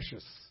more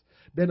precious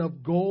than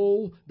of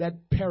gold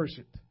that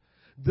perisheth,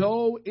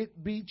 though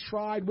it be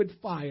tried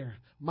with fire,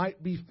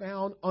 might be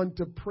found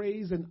unto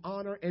praise and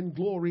honor and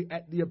glory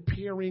at the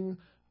appearing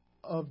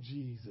of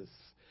Jesus.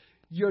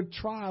 Your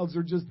trials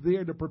are just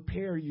there to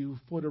prepare you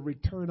for the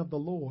return of the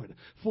Lord,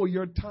 for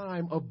your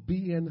time of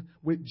being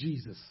with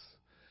Jesus.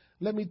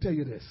 Let me tell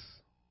you this.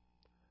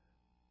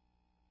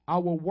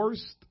 Our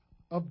worst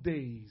of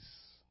days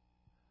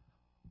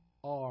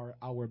are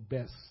our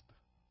best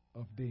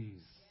of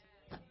days.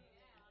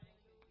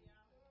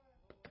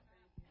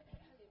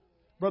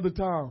 Brother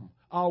Tom,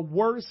 our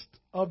worst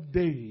of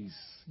days,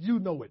 you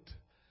know it,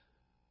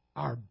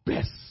 our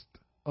best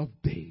of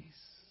days.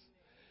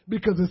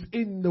 Because it's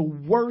in the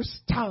worst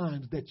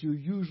times that you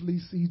usually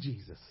see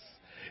Jesus.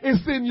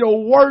 It's in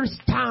your worst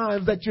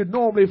times that you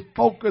normally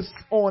focus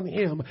on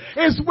him.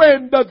 It's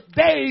when the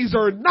days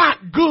are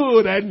not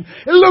good and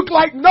it look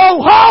like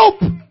no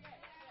hope.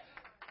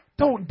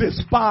 Don't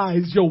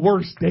despise your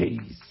worst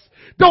days.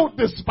 Don't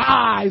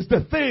despise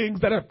the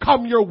things that have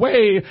come your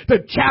way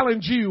to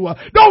challenge you.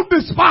 Don't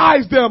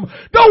despise them.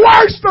 The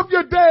worst of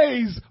your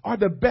days are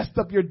the best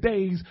of your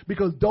days,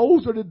 because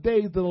those are the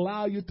days that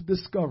allow you to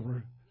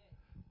discover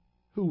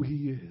who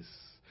he is.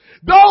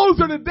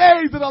 Those are the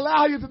days that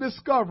allow you to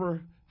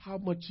discover how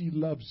much he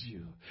loves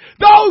you.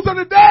 Those are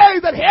the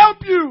days that help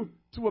you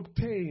to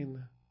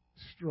obtain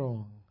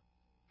strong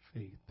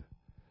faith.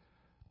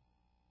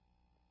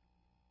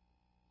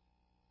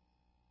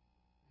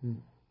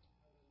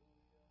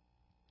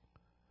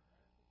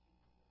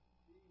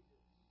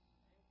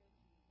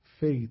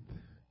 Faith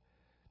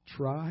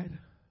tried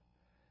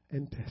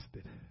and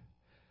tested.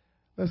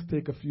 Let's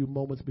take a few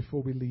moments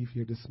before we leave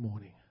here this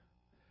morning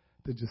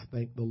to just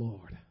thank the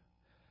Lord,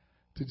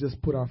 to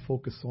just put our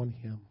focus on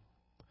him,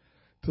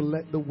 to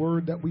let the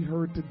word that we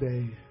heard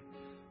today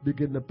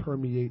begin to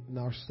permeate in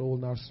our soul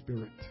and our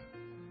spirit.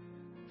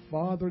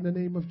 Father, in the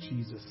name of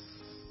Jesus,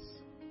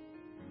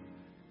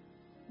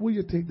 will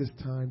you take this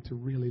time to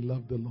really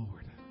love the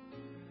Lord,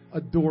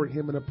 adore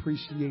him and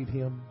appreciate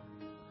him,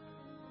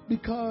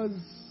 because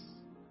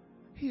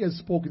he has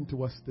spoken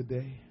to us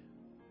today.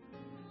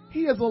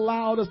 He has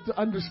allowed us to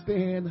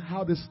understand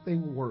how this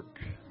thing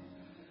works,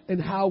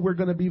 and how we're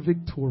going to be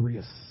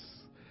victorious,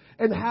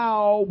 and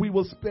how we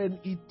will spend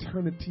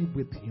eternity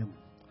with him,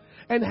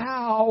 and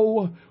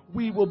how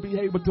we will be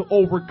able to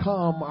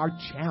overcome our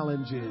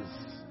challenges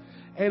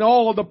and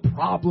all the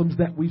problems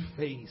that we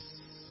face.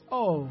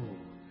 Oh,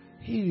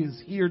 he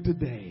is here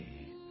today.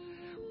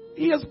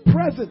 He is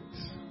present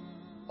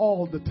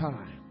all the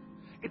time.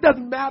 It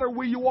doesn't matter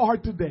where you are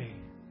today.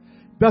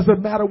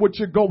 Doesn't matter what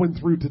you're going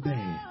through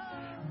today.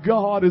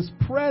 God is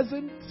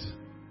present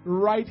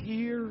right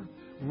here,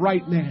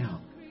 right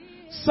now.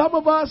 Some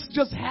of us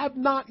just have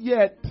not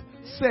yet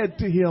said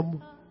to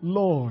him,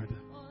 Lord,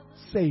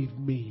 save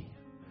me.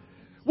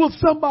 Will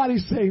somebody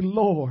say,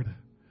 Lord,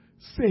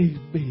 save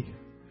me?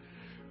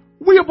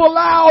 We have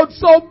allowed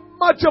so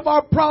much of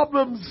our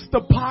problems to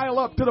pile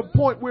up to the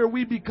point where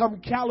we become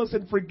callous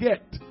and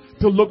forget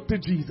to look to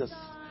Jesus.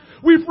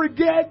 We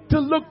forget to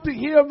look to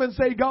him and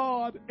say,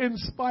 God, in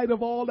spite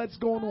of all that's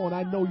going on,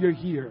 I know you're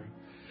here.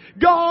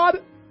 God,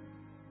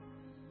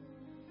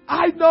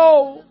 I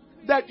know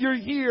that you're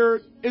here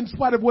in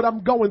spite of what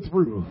I'm going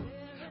through.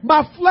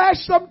 My flesh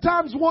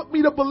sometimes wants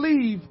me to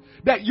believe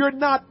that you're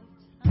not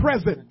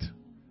present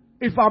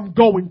if I'm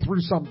going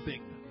through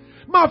something.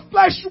 My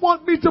flesh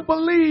wants me to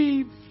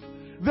believe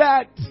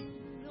that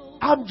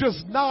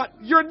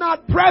you're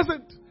not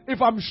present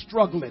if I'm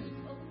struggling.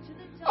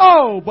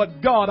 Oh,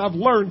 but God, I've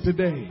learned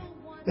today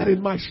that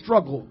in my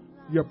struggle,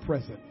 you're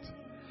present.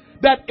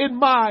 That in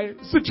my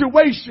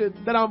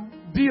situation that I'm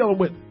dealing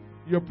with,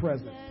 you're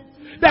present.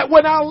 That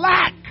when I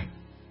lack,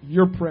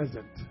 you're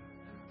present.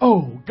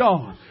 Oh,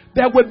 God,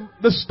 that when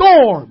the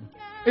storm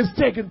is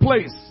taking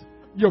place,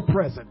 you're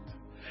present.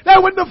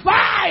 That when the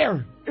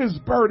fire is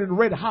burning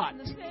red hot,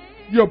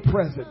 you're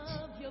present.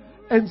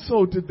 And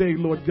so today,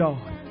 Lord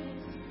God,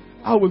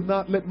 I will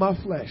not let my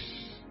flesh,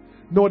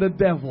 nor the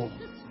devil,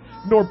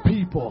 nor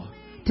people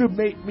to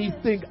make me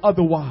think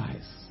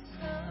otherwise.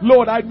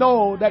 Lord, I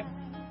know that,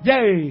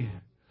 yea,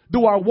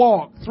 do I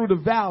walk through the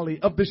valley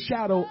of the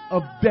shadow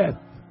of death,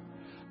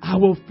 I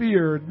will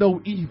fear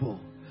no evil,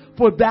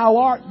 for thou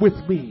art with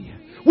me.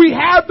 We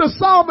have the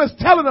psalmist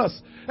telling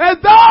us, and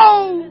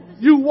though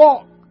you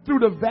walk through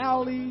the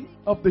valley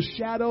of the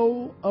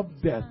shadow of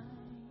death,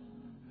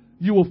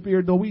 you will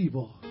fear no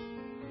evil,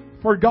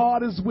 for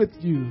God is with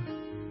you.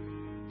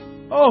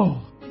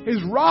 Oh,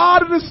 his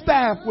rod and his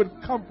staff would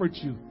comfort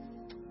you.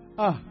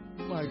 Ah,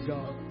 my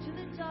God.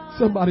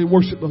 Somebody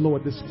worship the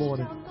Lord this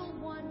morning.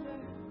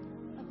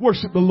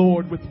 Worship the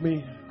Lord with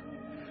me.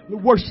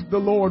 Worship the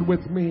Lord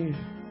with me.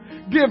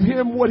 Give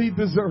Him what He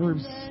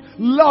deserves.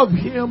 Love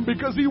Him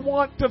because He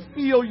wants to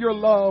feel your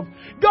love.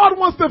 God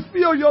wants to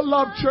feel your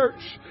love, church.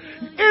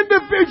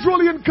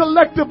 Individually and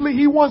collectively,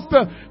 He wants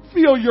to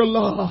feel your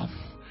love.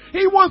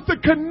 He wants to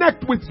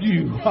connect with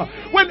you.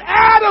 When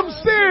Adam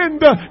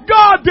sinned,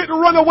 God didn't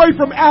run away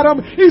from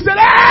Adam. He said,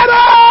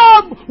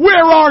 Adam,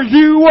 where are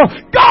you?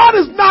 God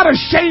is not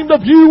ashamed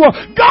of you.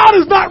 God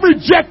is not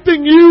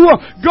rejecting you.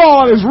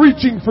 God is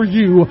reaching for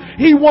you.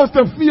 He wants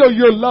to feel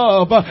your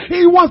love.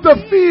 He wants to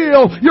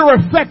feel your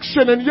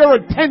affection and your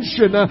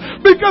attention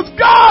because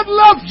God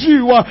loves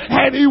you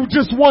and He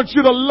just wants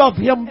you to love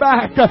Him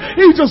back.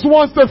 He just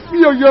wants to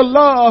feel your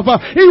love.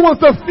 He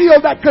wants to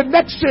feel that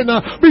connection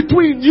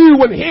between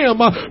you and Him.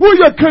 Will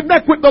you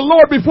connect with the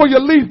Lord before you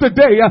leave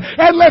today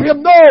and let Him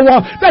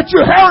know that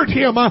you heard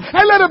Him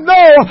and let Him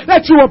know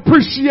that you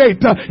appreciate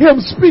Him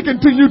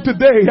speaking to you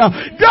today.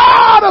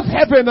 God of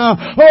heaven,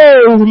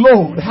 oh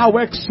Lord, how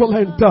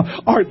excellent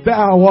art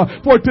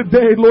Thou. For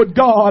today, Lord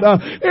God,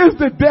 is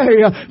the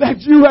day that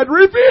You had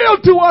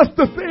revealed to us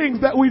the things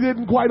that we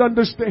didn't quite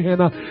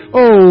understand.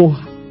 Oh,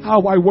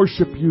 how I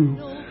worship You.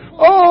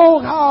 Oh,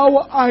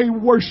 how I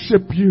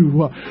worship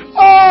You.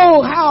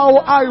 Oh,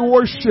 how I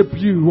worship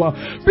You.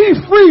 Be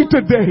free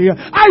today.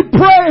 I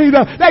prayed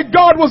that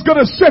God was going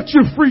to set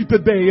you free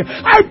today.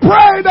 I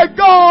pray that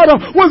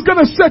God was going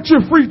to set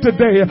you free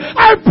today.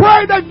 I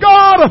pray that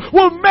God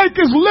will make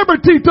His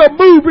liberty to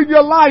move in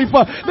your life,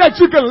 that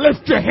you can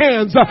lift your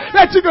hands,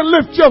 that you can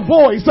lift your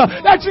voice,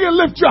 that you can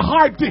lift your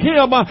heart to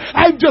Him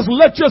and just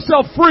let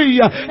yourself free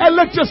and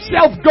let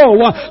yourself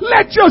go.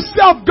 Let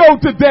yourself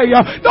go today.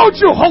 Don't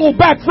you hold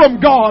back from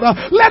God.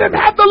 Let Him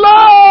have the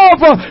love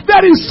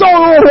that He so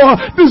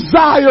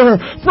desire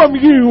from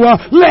you.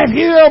 Let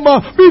Him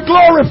be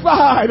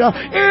glorified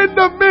in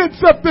the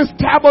midst of this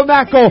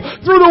tabernacle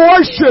through the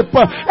worship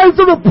and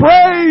through the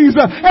praise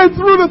and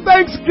through the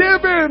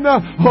thanksgiving.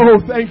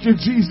 Oh, thank You,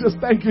 Jesus.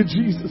 Thank You,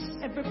 Jesus.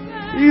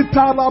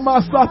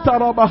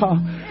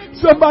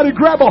 Somebody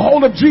grab a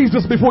hold of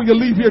Jesus before you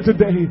leave here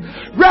today.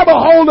 Grab a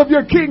hold of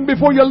your King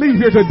before you leave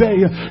here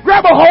today.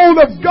 Grab a hold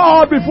of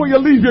God before you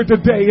leave here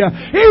today.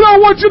 He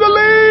don't want you to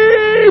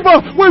leave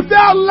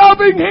without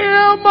loving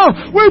Him,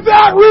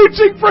 without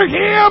reaching for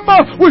Him,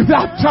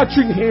 without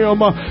touching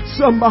Him.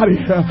 Somebody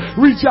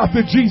reach out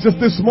to Jesus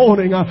this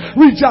morning.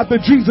 Reach out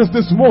to Jesus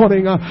this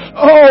morning.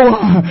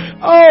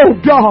 Oh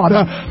God,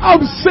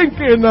 I'm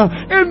sinking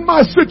in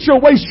my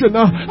situation.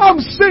 I'm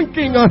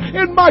sinking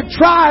in my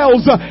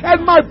trials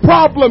and my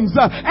problems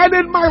and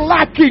in my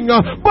lacking.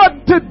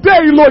 But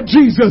today, Lord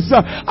Jesus,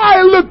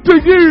 I look to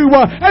You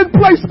and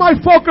place my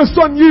focus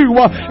on You,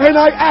 and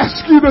I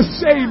ask You to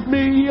save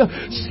me.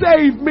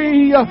 Save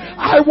me.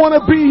 I want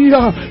to be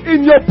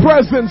in Your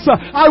presence.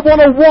 I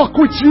want to walk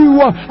with You.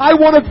 I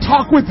want to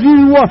talk with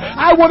You.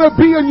 I want to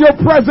be in Your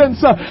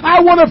presence. I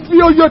want to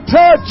feel Your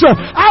touch.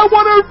 I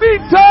want to be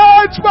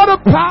touched by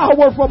the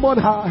power from on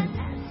high.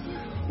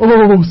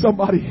 Oh,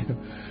 somebody,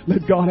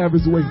 let God have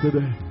His way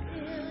today.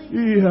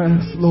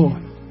 Yes,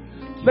 Lord.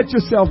 Let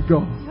yourself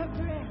go.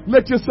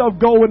 Let yourself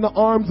go in the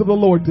arms of the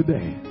Lord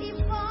today.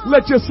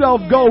 Let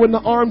yourself go in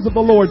the arms of the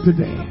Lord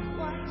today.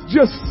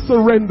 Just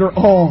surrender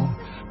all.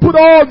 Put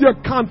all your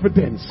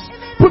confidence.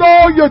 Put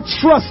all your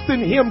trust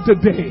in Him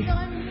today.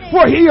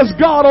 For He is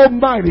God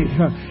Almighty.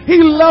 He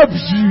loves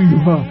you.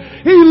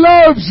 He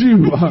loves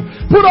you.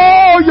 Put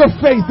all your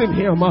faith in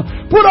Him.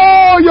 Put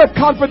all your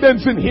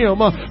confidence in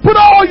Him. Put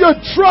all your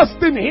trust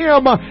in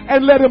Him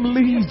and let Him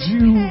lead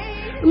you.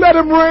 Let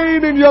Him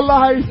reign in your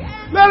life.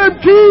 Let Him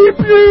keep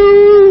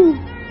you.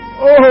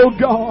 Oh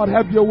God,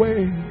 have Your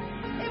way.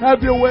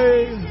 Have Your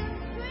way.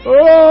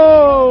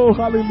 Oh,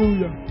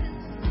 hallelujah.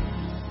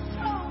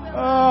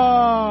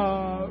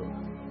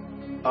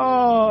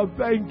 Oh,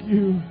 thank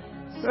You.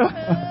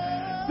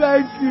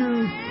 Thank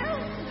You.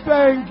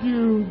 Thank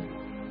You.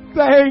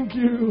 Thank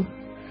You.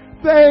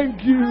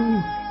 Thank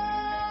You.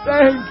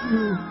 Thank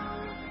You.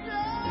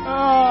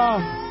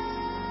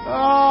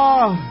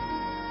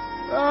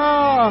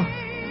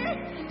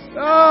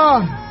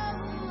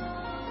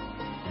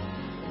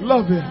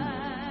 Love Him.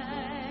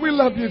 We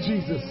love You,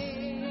 Jesus.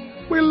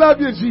 We love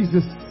You,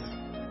 Jesus.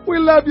 We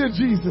love You,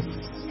 Jesus.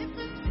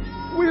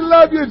 We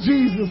love You,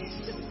 Jesus.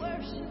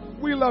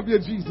 We love You,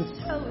 Jesus.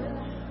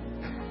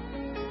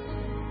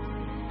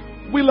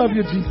 We love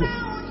You, Jesus.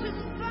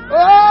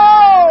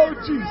 Oh,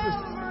 Jesus.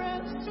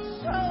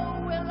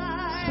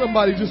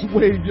 Somebody just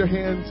wave your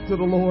hands to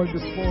the Lord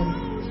this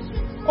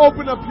morning.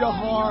 Open up your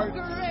heart.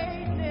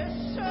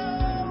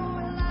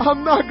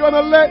 I'm not going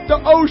to let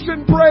the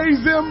ocean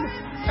praise Him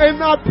and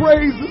not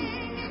praise Him.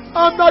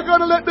 I'm not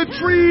going to let the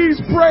trees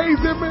praise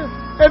Him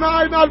and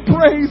I not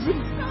praise Him.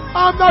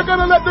 I'm not going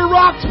to let the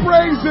rocks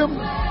praise Him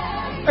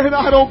and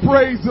I don't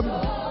praise Him.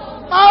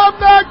 I'm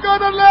not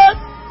going to let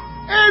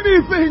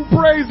anything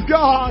praise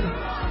God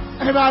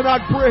and I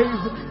not praise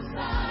Him.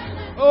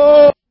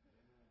 Oh.